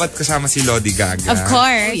 Dapat kasama si Lodi Gaga. Of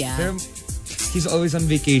course. Yeah. Pero he's always on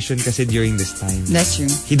vacation kasi during this time. That's true.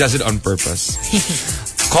 He does it on purpose.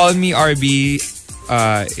 Call Me RB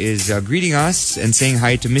is greeting us and saying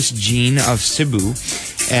hi to Miss Jean of Cebu.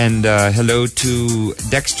 And hello to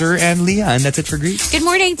Dexter and Leah. And that's it for greets. Good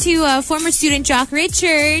morning to former student Jock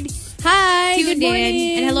Richard. Hi. Tuned Good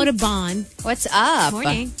morning. in. And hello to Bon. What's up?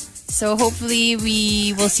 Morning. So hopefully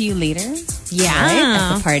we will see you later. Yeah. Right,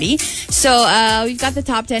 at the party. So we've got the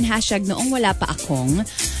top 10 hashtag noong wala pa akong.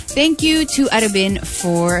 Thank you to Arubin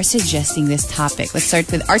for suggesting this topic. Let's start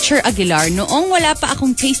with Archer Aguilar. Noong wala pa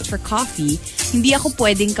akong taste for coffee, hindi ako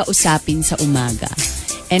pwedeng kausapin sa umaga.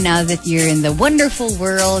 And now that you're in the wonderful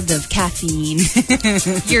world of caffeine,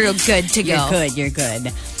 You're good to go. You're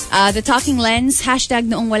good. The Talking Lens, hashtag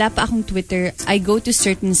noong wala pa akong Twitter, I go to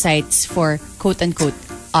certain sites for quote-unquote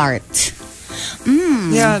art.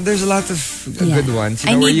 Yeah, there's a lot of good ones.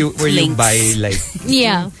 You know, where you buy like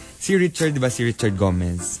Yeah. Si Richard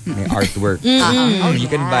Gomez, may artwork. You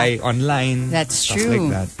can buy online. That's stuff true.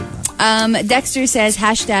 Like that. Diba? Dexter says,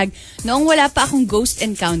 hashtag, noong wala pa akong ghost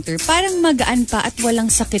encounter, parang magaan pa at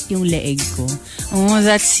walang sakit yung leeg ko. Oh,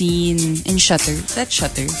 that scene in Shutter. That's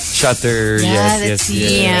Shutter. Shutter, yes.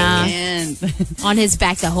 Yeah. And On his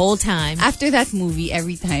back the whole time. after that movie,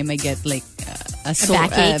 every time I get like a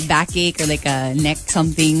backache? backache or like a neck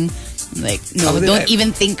something, like, no, Ako din, don't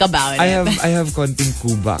even think about I it. have konting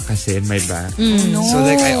kuba kasi in my back. No. So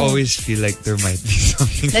like I always feel like there might be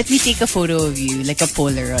something. Let me take a photo of you, like a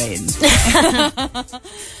Polaroid.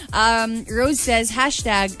 Rose says,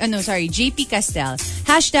 hashtag, JP Castel,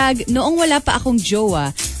 hashtag, noong wala pa akong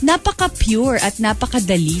jowa, napaka-pure at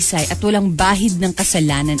napaka-dalisay at walang bahid ng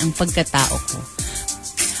kasalanan ang pagkatao ko.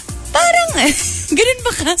 Parang, ganun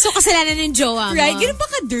ba ka? So, kasalanan ng jowa mo. Right? Ganun ba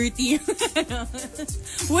ka dirty?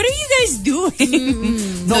 What are you guys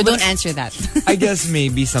doing? No, don't answer that. I guess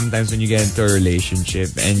maybe sometimes when you get into a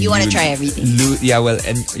relationship and You wanna try everything.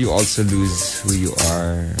 And you also lose who you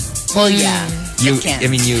are. Well, yeah. You, It can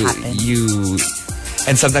happen.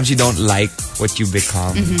 and sometimes you don't like what you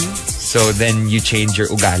become. So then you change your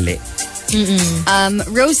ugali.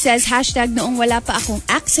 Rose says, hashtag, noong wala pa akong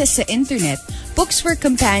access sa internet, books were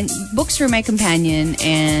my companion,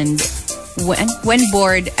 and when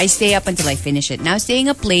bored, I stay up until I finish it. Now staying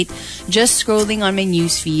up late, just scrolling on my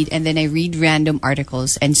newsfeed, and then I read random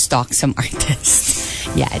articles and stalk some artists.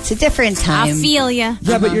 Yeah, it's a different time. I feel ya.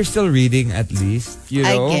 Yeah, but you're still reading at least, you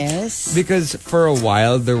know? I guess. Because for a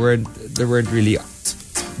while there weren't really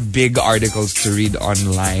big articles to read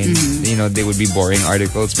online. You know, they would be boring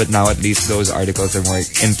articles, but now at least those articles are more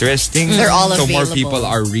interesting. They're all so more available. people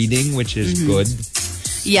are reading, which is good.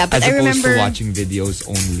 Yeah, but As I opposed remember to watching videos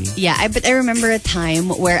only. Yeah, but I remember a time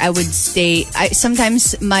where I would stay.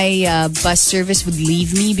 Sometimes my bus service would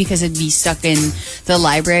leave me because I'd be stuck in the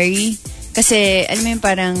library. Kasi, alam mo yun,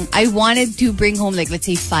 parang, I wanted to bring home, like, let's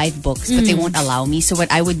say 5 books, but they won't allow me. So what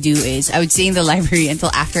I would do is, I would stay in the library until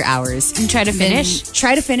after hours. And try to finish?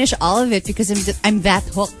 Try to finish all of it because I'm that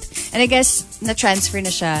hooked. And I guess, na-transfer na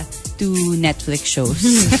siya to Netflix shows.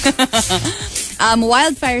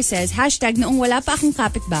 Wildfire says, hashtag, noong wala pa akong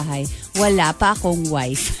kapitbahay, wala pa akong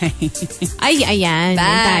wifi. Ay, ayan.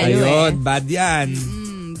 Bad. Tayo Ayun, bad yan.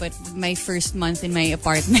 But my first month in my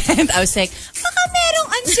apartment, I was like, baka merong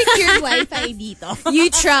unsecured Wi-Fi dito. You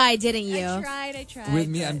tried, didn't you? I tried. With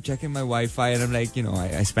me, I'm checking my Wi-Fi and I'm like, you know,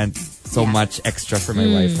 I spent so much extra for my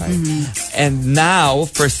Wi-Fi. And now,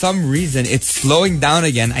 for some reason, it's slowing down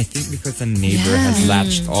again. I think because a neighbor has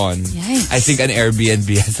latched on. Yikes. I think an Airbnb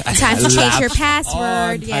has Time to change your latched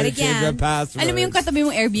password on. yet Time to change your again. password. Alam mo yung katabi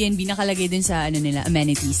mong Airbnb nakalagay dun sa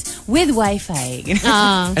amenities with Wi-Fi.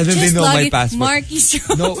 And then they Just know log my in, password. Markki's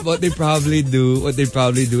show. No, what they probably do is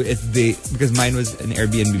because mine was an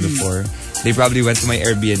Airbnb before, they probably went to my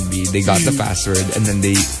Airbnb, they got the password, and then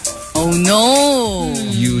they Oh no!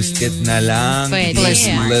 used it na lang. Pwede. These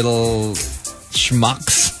Yeah. little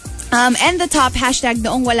schmucks. And the top hashtag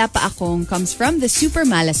noong wala pa akong comes from the Super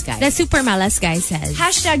Malas guy. The Super Malas guy says.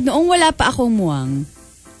 Hashtag noong wala pa akong muwang,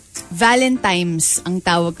 Valentine's ang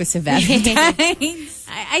tawag ko sa Valentine's.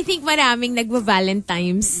 I think maraming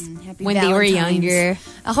nagwa-Valentine's Happy when they were Valentine's. younger.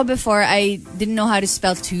 Ako before, I didn't know how to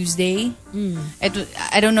spell Tuesday.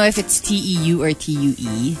 I don't know if it's T-E-U or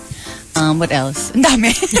T-U-E. What else? Ang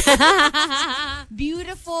dami.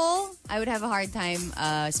 Beautiful. I would have a hard time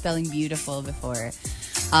spelling beautiful before.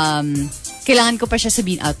 Kailangan ko pa siya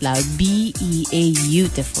sabihin out loud.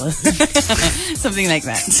 B-E-A-beautiful. Something like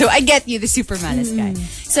that. So I get you, the Super Malas guy.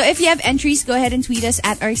 So if you have entries, go ahead and tweet us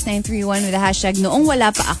at RX931 with the hashtag noong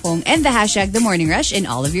wala pa akong and the hashtag the morning rush in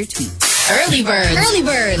all of your tweets. Early birds. Early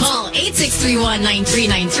birds. Call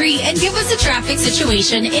 8631-9393 and give us a traffic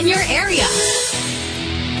situation in your area.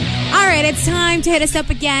 All right, it's time to hit us up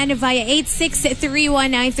again via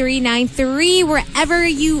 86319393. Wherever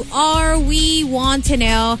you are, we want to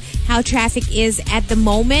know how traffic is at the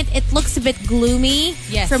moment. It looks a bit gloomy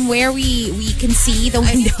from where we can see the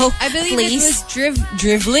window. I believe please. it was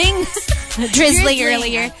drizzling. Drizzling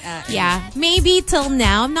earlier. Yeah, maybe till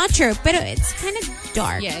now. I'm not sure, but it's kind of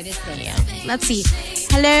dark. Yeah, it is. Yeah. Let's see.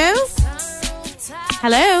 Hello?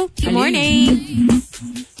 Hello? Good morning.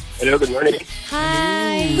 Hello, good morning.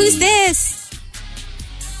 Hi. Who's this?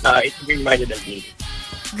 It's Green-Minded Alvini.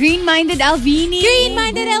 Green-minded Alvini.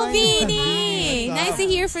 Green-minded Elvini. Nice to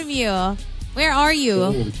hear from you. Where are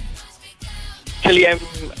you? Actually, I'm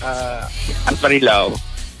at Marilao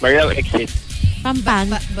exit.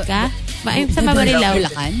 Pampanga? Tama ba Rilao?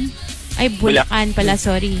 Bulacan? Ay, Bulacan pala,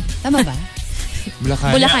 sorry. Tama ba?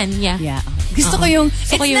 Bulacan. Bulacan, yeah. Yeah. Gusto ko yung,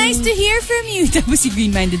 it's nice to hear from you. Tapos si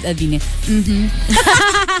Green-Minded Alvin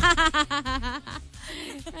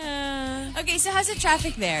Okay, so how's the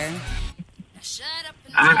traffic there?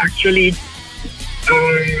 Actually,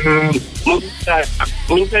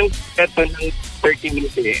 minsan eto ng 30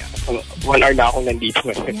 minutes 1 hour na akong nandito.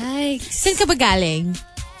 Yikes. Saan ka ba galing?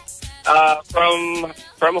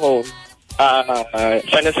 From home,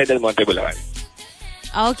 San Jose del Monte, Bulacan.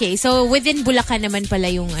 Okay, so within Bulacan naman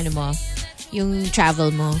pala yung yung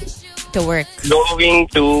travel mo to work. Going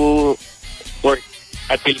to work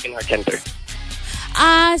at Philippine Heart Center.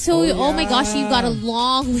 So oh my gosh, you've got a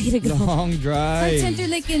long way to go. Long drive. Heart Center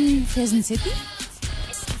like in Quezon City?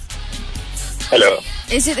 Hello.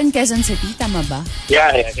 Is it in Quezon City? Tama ba?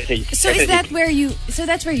 Yeah. So is that where you? So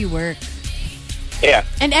that's where you work. Yeah.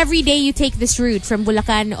 And every day you take this route from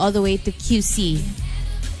Bulacan all the way to QC.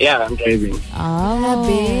 Yeah, I'm driving. Oh.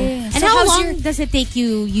 And So how how's long does it take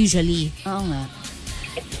you usually? Oo nga.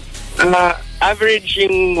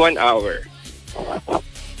 Averaging 1 hour.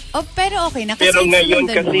 Oh, pero okay na. Pero Kasi ngayon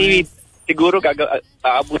it's kasi siguro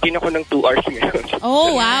aabutin ako ng 2 hours ngayon.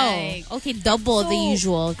 Oh, wow. Right. Okay, double the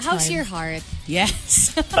usual time. How's your heart? Yes.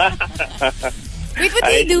 Wait, what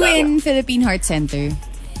do you do in Philippine Heart Center?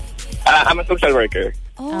 I'm a social worker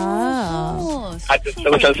Oh. at the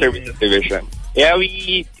Social Services Division. Yeah,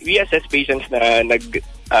 we assess patients na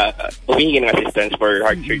humihingi ng assistance for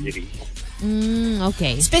heart surgery.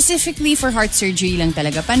 Okay. Specifically for heart surgery lang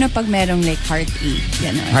talaga. Paano pag merong like heartache?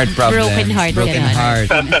 Heart problem. Broken heart. Broken Ganon. heart.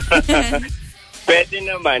 Pwede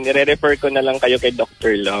naman, nire-refer ko na lang kayo kay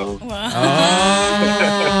Dr. Long.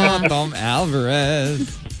 Oh, Tom Alvarez.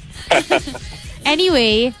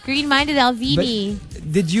 Anyway, Green-Minded Alvini.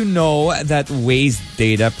 Did you know that Waze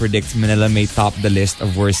data predicts Manila may top the list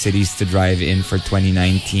of worst cities to drive in for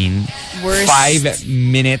 2019? Worst. 5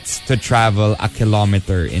 minutes to travel a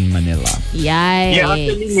kilometer in Manila. Yay. Yeah,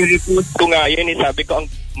 actually, nireport ko nga yun. Sabi ko,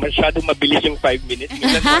 masyadong mabilis yung 5 minutes.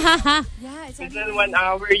 Minsan 1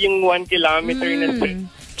 hour yung 1 kilometer na.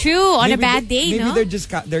 True, on a bad day, maybe no?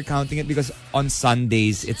 they're counting it because on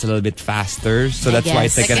Sundays it's a little bit faster, so that's why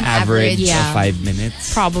it's guess. like an average Yeah. of 5 minutes.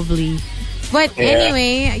 Probably. But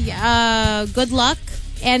anyway, good luck.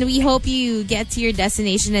 And we hope you get to your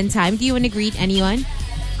destination in time. Do you want to greet anyone?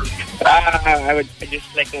 I would just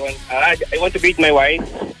like to I want to greet my wife,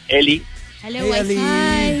 Ellie. Hello, Hey, wife. Ali.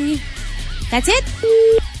 Hi. That's it?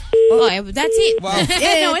 Oh, that's it. Wow.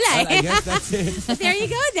 No, wala Well, I eh. guess that's it. There you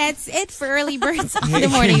go. That's it for Early Birds on the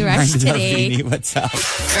Morning Rush today. Alvini, what's up?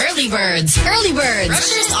 Early Birds. Early Birds.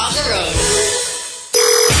 Rushers off the road.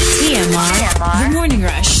 TMR. The Morning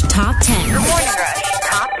Rush Top 10. The Morning Rush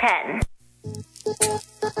Top 10.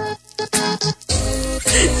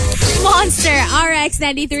 Monster RX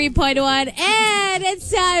 93.1. And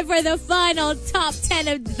it's time for the final top 10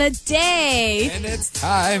 of the day. And it's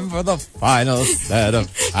time for the final set of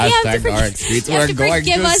You have to RX tweets. you have We're to going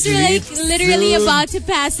forgive to us. We're like sleep literally soon. about to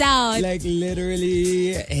pass out. Like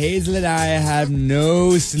literally, Hazel and I have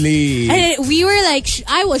no sleep. And we were like,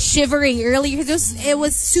 I was shivering earlier because it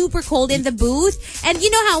was super cold in the booth. And you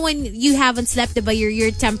know how when you haven't slept, but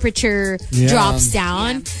your temperature drops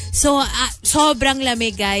down. So, sobrang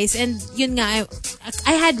lamig, guys. And yun nga,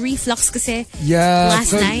 I had reflux kasi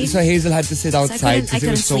last night. So Hazel had to sit outside because it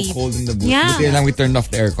was so sleep. cold in the booth. Yeah. Buti lang we turned off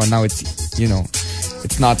the aircon. Now it's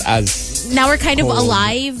not as... Now we're kind of cold.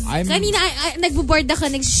 alive. I'm- Kanina, nagbo-board ako,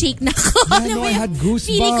 nag-shake na ako. Yeah, no, I had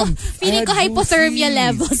goosebumps. Feeling ko I had hypothermia goosies.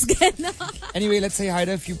 levels. Ganon. Anyway, let's say hi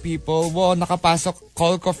to a few people. Wow, nakapasok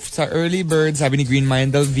call ko sa Early Bird, sabi ni Green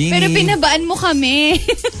Mind Alvini. Pero pinabaan mo kami.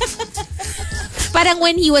 Parang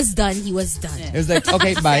when he was done, he was done. It was like,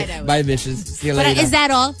 okay, bye. Bye, bitches. See you Parang, later. is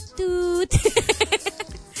that all? Toot.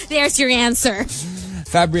 There's your answer.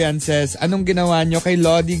 Fabrian says, anong ginawa nyo kay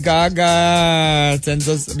Lodi Gaga? Sends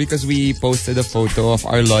us, because we posted a photo of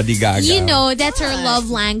our Lodi Gaga. You know, that's our love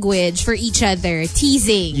language for each other.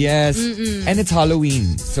 Teasing. Yes. And it's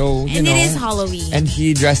Halloween. So, you And know. it is Halloween. And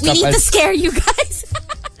he dressed We up need to as... scare you guys.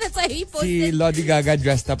 That's why he Si posted. Lodi Gaga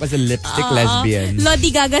dressed up as a lipstick lesbian. Lodi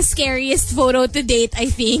Gaga's scariest photo to date, I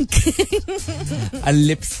think. A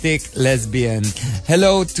lipstick lesbian.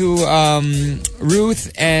 Hello to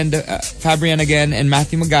Ruth and Fabian again and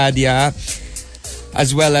Matthew Magadia,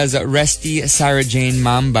 as well as Resty Sarah Jane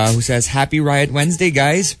Mamba, who says, Happy Riot Wednesday,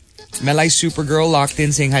 guys. Melai Supergirl locked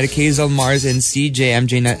in saying hi to Hazel, Mars, and CJ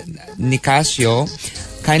MJ Nicasio.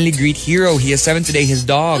 Kindly greet Hero. He is 7 today. His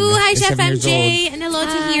dog Ooh, hi, is Chef 7 years MJ. old. And hello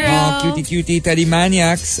to Hero. Oh, cutie. Teddy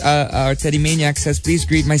Maniacs, or Teddy Maniac says, please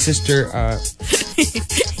greet my sister,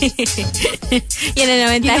 Yan na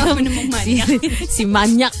naman tayo. Si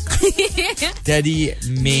Manyak. Teddy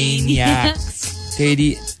Maniac.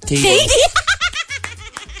 Teddy.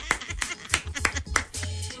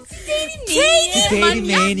 Teddy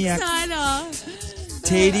Maniac.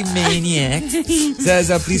 Teddy Maniac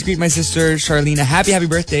says, please greet my sister Charlena. Happy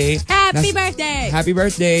birthday. Happy birthday. Happy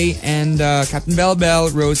birthday. And Captain Bell,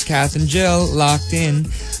 Rose, Kath, and Jill locked in.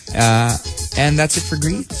 And that's it for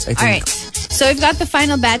greets, I think. All right. So we've got the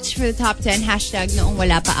final batch for the top 10. Hashtag noong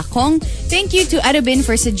wala pa akong. Thank you to Arubin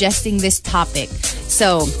for suggesting this topic.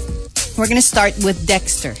 So we're gonna start with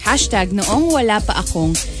Dexter. Hashtag noong wala pa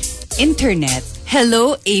akong internet.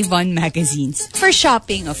 Hello, Avon magazines. For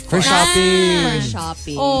shopping, of course. For shopping. For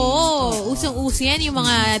shopping. Oo. Usong-uso yan. Yung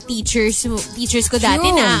mga teachers ko dati,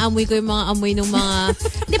 True. naaamoy ko yung mga amoy ng mga...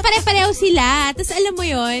 Hindi, pare-pareho sila. Tapos alam mo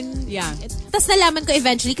yun. Yeah. Tapos nalaman ko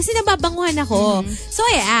eventually kasi nababanguhan ako. So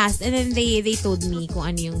I asked and then they told me kung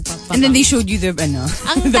ano yung And then they showed you the,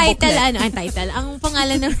 ang title, ang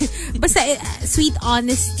pangalan ng, basta Sweet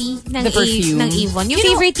Honesty ng, The perfume. Ng Avon. Yung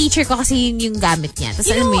favorite teacher ko kasi yun yung gamit niya.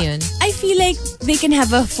 Tapos alam mo yun. I feel like they can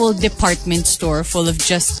have a full department store full of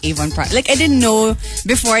just Avon products. Like, I didn't know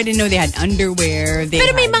they had underwear.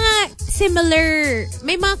 Pero may mga similar,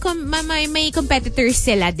 may mga may competitors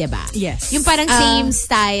sila, diba? Yes. Yung parang same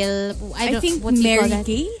style. I think what do you call Mary that?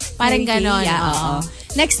 Kay? Parang Mary Kay, ganon. yeah, Oo.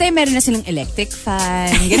 Next time, meron na silang electric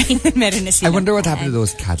fan. Meron na I silang wonder what fan. happened to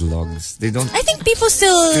those catalogs. They don't... I think people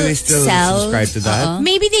still, Do they still sell. subscribe to that?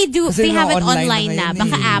 Maybe they do. Kasi They have it online online na na.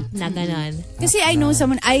 ngayon Baka eh. app na ganon. Kasi I know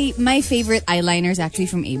someone, my favorite eyeliner is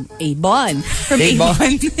actually from Avon. From Avon.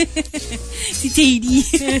 Avon. Si Teddy.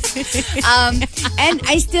 And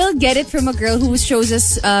I still get it from a girl who shows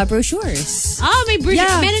us brochures. May brochure.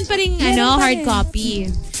 Yeah. Meron pa rin, Meron pa hard rin.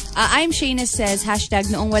 copy. I'm Shayna says,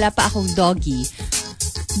 hashtag noong wala pa akong doggy.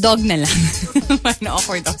 Dog na lang.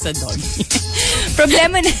 Na-awkward ako sa doggy.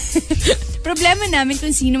 Problema namin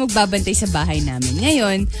kung sino magbabantay sa bahay namin.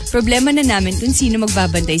 Ngayon, problema na namin kung sino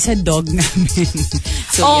magbabantay sa dog namin.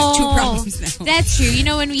 So, we have two problems now. That's true. You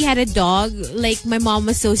know, when we had a dog, like, my mom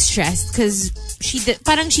was so stressed because she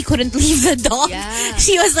couldn't leave the dog. Yeah.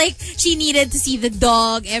 She was like, she needed to see the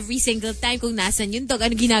dog every single time kung nasan yung dog,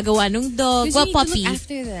 ano ginagawa ng dog. Because Well, you need to puppy. look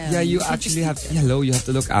after them. Yeah, you actually have... you have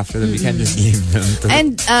to look after them. You can't just leave them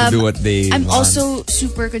to do what they I'm want. also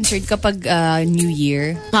super concerned kapag New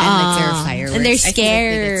Year and like there are fireworks. And they're I feel like they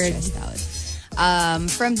scared. get stressed out.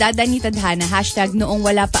 From Dada ni Tadhana, hashtag noong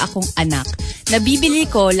wala pa akong anak, nabibili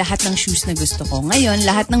ko lahat ng shoes na gusto ko. Ngayon,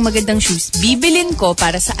 lahat ng magandang shoes, bibilin ko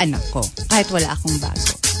para sa anak ko. Kahit wala akong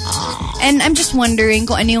bago. And I'm just wondering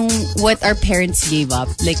kung ano yung what our parents gave up.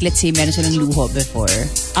 Like, let's say, meron silang luho before.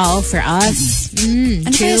 Oh, for us.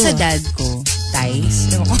 Ano kaya sa dad ko? Ties?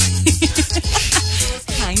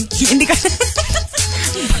 Hanky. Hindi ka...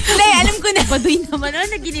 Hindi, alam ko na. Baduy naman,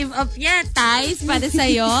 nag-give up yan. Ties para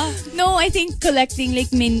sa'yo. No, I think collecting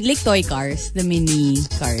like toy cars, the mini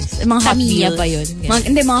cars. Mga Hot Tamiya Wheels. ba yun?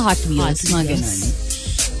 Mga Hot Wheels. Mga ganun.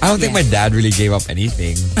 I don't think my dad really gave up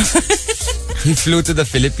anything. He flew to the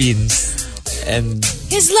Philippines and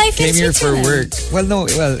His life came in here for Switzerland.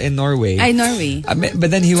 work. In Norway. Norway.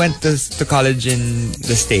 But then he went to college in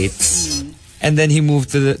the States. And then he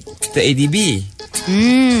moved to ADB.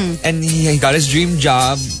 And he got his dream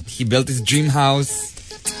job. He built his dream house.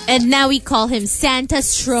 And now we call him Santa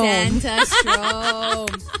Strom. Santa Strom.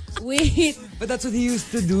 Wait. But that's what he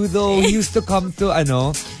used to do though. He used to come to,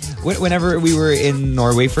 whenever we were in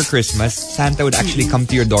Norway for Christmas, Santa would actually come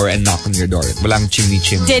to your door and knock on your door. Walang chimney.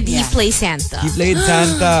 Did he play Santa? He played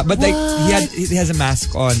Santa. But like, he has a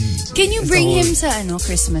mask on. Can you bring him sa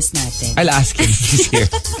Christmas natin? I'll ask him if he's here.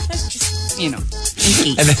 In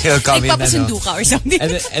case. And then he'll come in. Papasundo ka or something.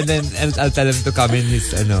 And then I'll tell him to come in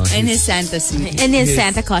his In his Santa suit. In his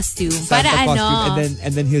Santa costume. Santa Para costume.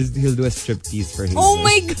 And then he'll do a striptease for him. Oh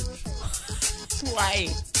my God. Why?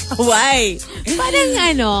 Why? Parang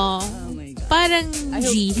Oh my God. parang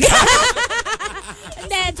G.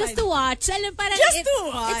 Hindi, just to watch. Alam, parang to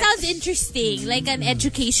watch. It sounds interesting. Like an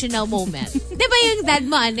educational moment. Di ba yung dad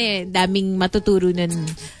mo, daming matuturo nun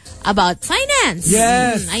about finance.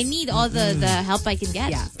 Yes. I need all the help I can get.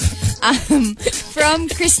 Yeah. From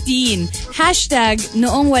Christine, hashtag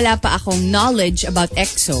noong wala pa akong knowledge about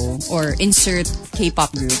EXO or insert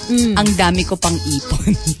K-pop group, ang dami ko pang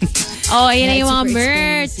ipon. Oh, ayan na Yeah, yung it's mga super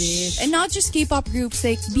merch. expensive. And not just K-pop groups,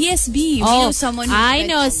 like BSB. I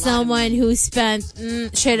know someone who spent,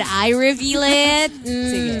 should I reveal it?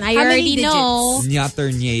 Sige. I How already many know. Sinyater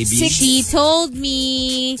Nyebi. She told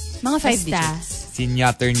me. Mga 5 Basta. digits.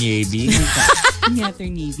 Sinyater Nyebi. Yatter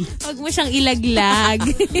Navy. Huwag mo siyang ilaglag.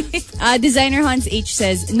 Designer Hans H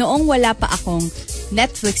says, noong wala pa akong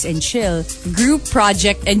Netflix and chill, group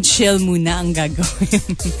project and chill muna ang gagawin.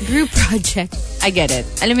 Group project. I get it.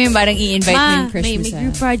 Alam mo yung parang i-invite mo yung crush mo may sa...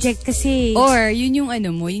 group project kasi. Or, yun yung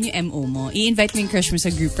ano mo, yun yung MO mo. I-invite mo yung crush mo sa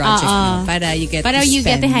group project mo para you get para to you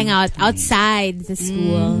spend. get to hang out outside the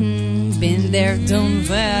school. Been there, done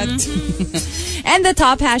that. And the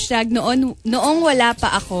top hashtag, noong wala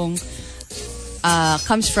pa akong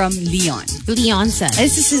comes from Leon. Leon says.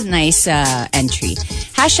 This is a nice entry.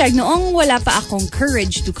 Hashtag, noong wala pa akong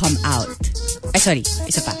courage to come out. Ay, sorry.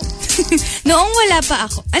 Isa pa. Noong wala pa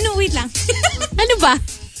ako... Ano, wait lang. Ano ba?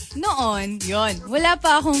 Noon, yon, wala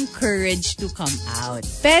pa akong courage to come out.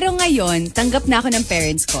 Pero ngayon, tanggap na ako ng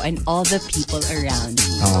parents ko and all the people around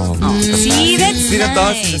me. See, that's Sino to?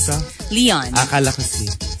 nice. Sino to? Leon. Akala ko si...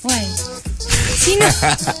 Why? Sino?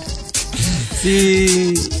 Si...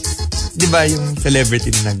 Di ba yung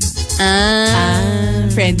celebrity na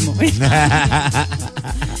friend mo.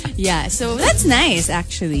 Yeah, so that's nice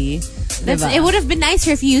actually. Diba? It would have been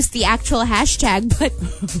nicer if you used the actual hashtag, but...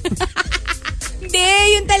 Hindi,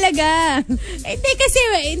 yun talaga. Hindi kasi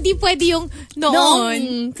hindi pwede yung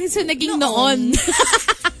noon. Kasi naging noon.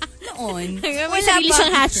 Noon. May sarili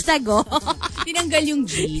siyang hashtag, oh. Tinanggal yung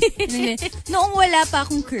G. Noong wala pa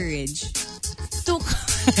akong courage.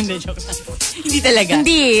 Hindi, joke lang. Hindi talaga.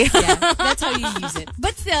 Hindi. Yeah, that's how you use it.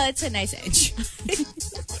 But still, it's a nice edge.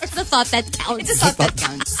 It's a thought that counts. It's a thought that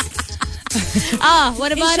counts.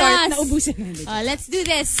 What about In short, us? naubusan na. Let's do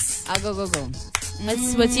this. Go.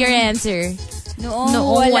 What's your answer? Noong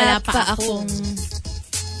wala pa akong...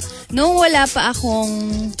 Noong wala pa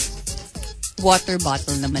akong water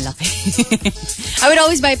bottle na malaki. I would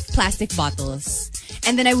always buy plastic bottles.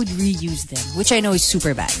 And then I would reuse them, which I know is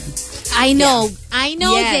super bad. I know. Yeah. I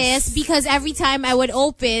know Yes. this because every time I would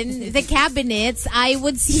open the cabinets, I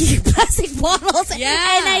would see plastic bottles. Yeah.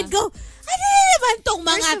 And I'd go, ano naman tong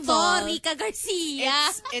mga First of to, all, Rica Garcia?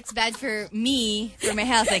 It's bad for me, for my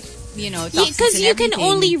health, like, you know, toxins Because and you can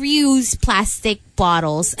everything. only reuse plastic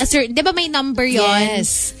bottles. A certain, di ba may number yon?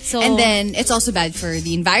 Yes. So, and then it's also bad for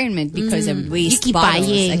the environment because I would waste you keep bottles.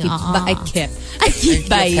 buying. I keep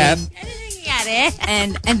buying.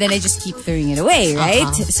 nangyari? And then I just keep throwing it away,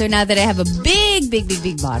 right? So now that I have a big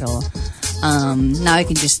bottle, now I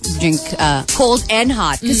can just drink cold and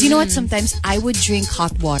hot. Because you know what? Sometimes I would drink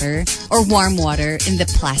hot water or warm water in the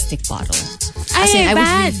plastic bottle. As in, I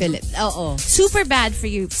would refill it. Super bad for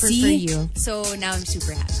you. For you. So now I'm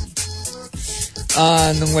super happy.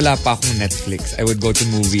 Nung wala pa akong Netflix, I would go to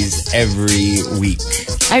movies every week.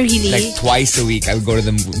 Really? Like twice a week, I would go to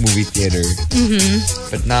the movie theater.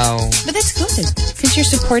 But now... But that's good. Because you're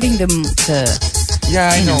supporting the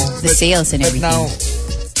Yeah, I know. the sales and everything. But now,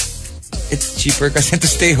 it's cheaper kasi to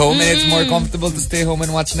stay home and it's more comfortable to stay home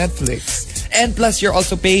and watch Netflix. And plus, you're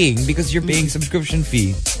also paying because you're paying subscription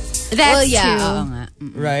fee. That's yeah, true. oo nga.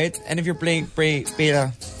 Right? And if you're paying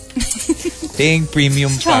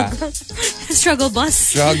premium pa. Struggle bus.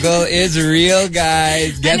 Struggle is real,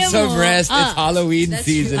 guys. Get Alam some mo, rest. It's Halloween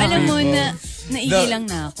season, Alam mo people. na, naiilang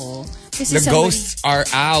na ako. Kasi The ghosts are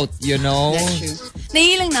out, you know? That's true.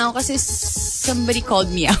 Naiilang na ako kasi somebody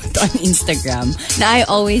called me out on Instagram na I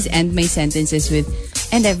always end my sentences with,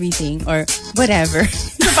 and everything, or whatever.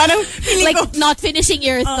 So parang, Like not finishing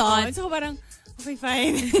your thought. So parang, okay,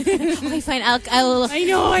 fine. Okay, fine. I'll I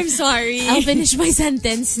know, I'm sorry. I'll finish my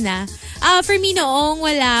sentence na. For me noong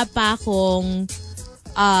wala pa akong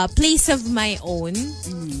place of my own.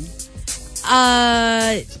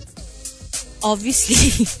 Obviously,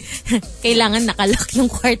 kailangan nakalock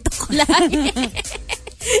yung kwarto ko lagi.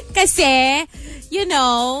 Kasi, you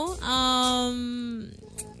know,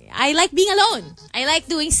 I like being alone. I like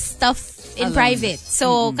doing stuff in private.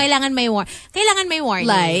 So, kailangan may warning.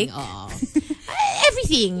 Like?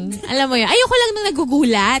 Everything. Alam mo yun. Ayoko lang nung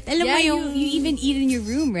nagugulat. Alam mo Yeah, yung... you even eat in your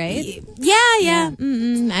room, right? Yeah.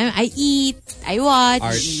 I eat. I watch.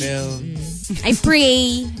 Art film. I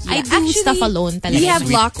pray. I do stuff alone talaga. We have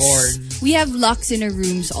Sweet locks. corn. We have locks in our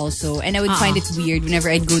rooms also, and I would find it weird whenever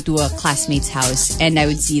I'd go to a classmate's house and I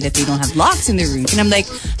would see that they don't have locks in their rooms, and I'm like,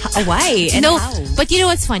 why? And No, how? but you know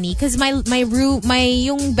what's funny? Because my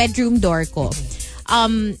yung bedroom door ko,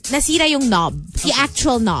 nasira yung knob. The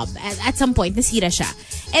actual knob. At some point, nasira siya.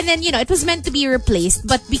 And then, you know, it was meant to be replaced,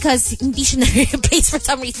 but because hindi siya na-replace for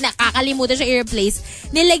some reason, nakakalimutan siya i-replace,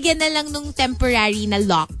 nilagyan na lang nung temporary na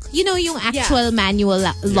lock. You know, yung actual manual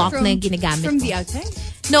lock na ginagamit From ko. the outside?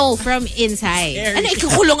 No, from inside. Ano,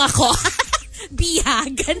 ikukulong ako?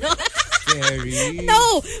 Bihag, gano'n. Scary.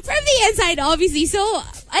 No, from the inside, obviously. So,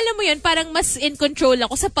 alam mo yun, parang mas in control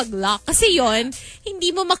ako sa pag-lock. Kasi yun, hindi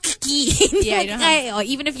mo makiki.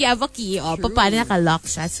 Even if you have a key, paano naka-lock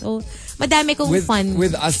siya. So, madami kong fun.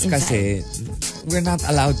 With us inside. kasi, we're not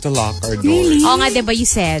allowed to lock our doors. Really? Oo nga, diba you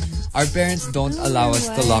said? Our parents don't allow us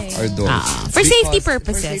to lock our doors. For safety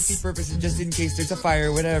purposes. For safety purposes, just in case there's a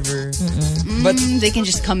fire, whatever. But they can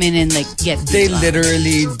just come in and like get they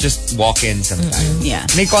literally just walk in sometimes. Yeah.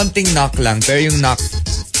 May konting knock lang, pero yung knock...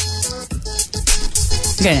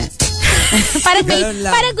 Ganun.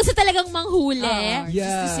 parang gusto talagang manghuli.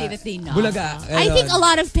 Just to say that they know. Bulaga. I think a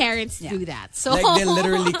lot of parents do that. So Like they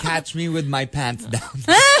literally catch me with my pants down.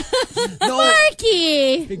 No,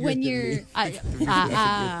 Markki! When you're... okay.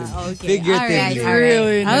 Figuratively.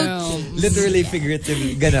 Alright. No. Literally,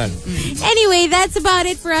 figuratively. Ganon. Anyway, that's about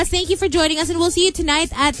it for us. Thank you for joining us, and we'll see you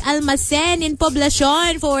tonight at Almacen in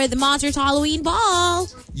Poblacion for the Monsters Halloween Ball.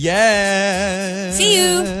 Yes. See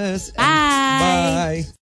you. Bye. Bye.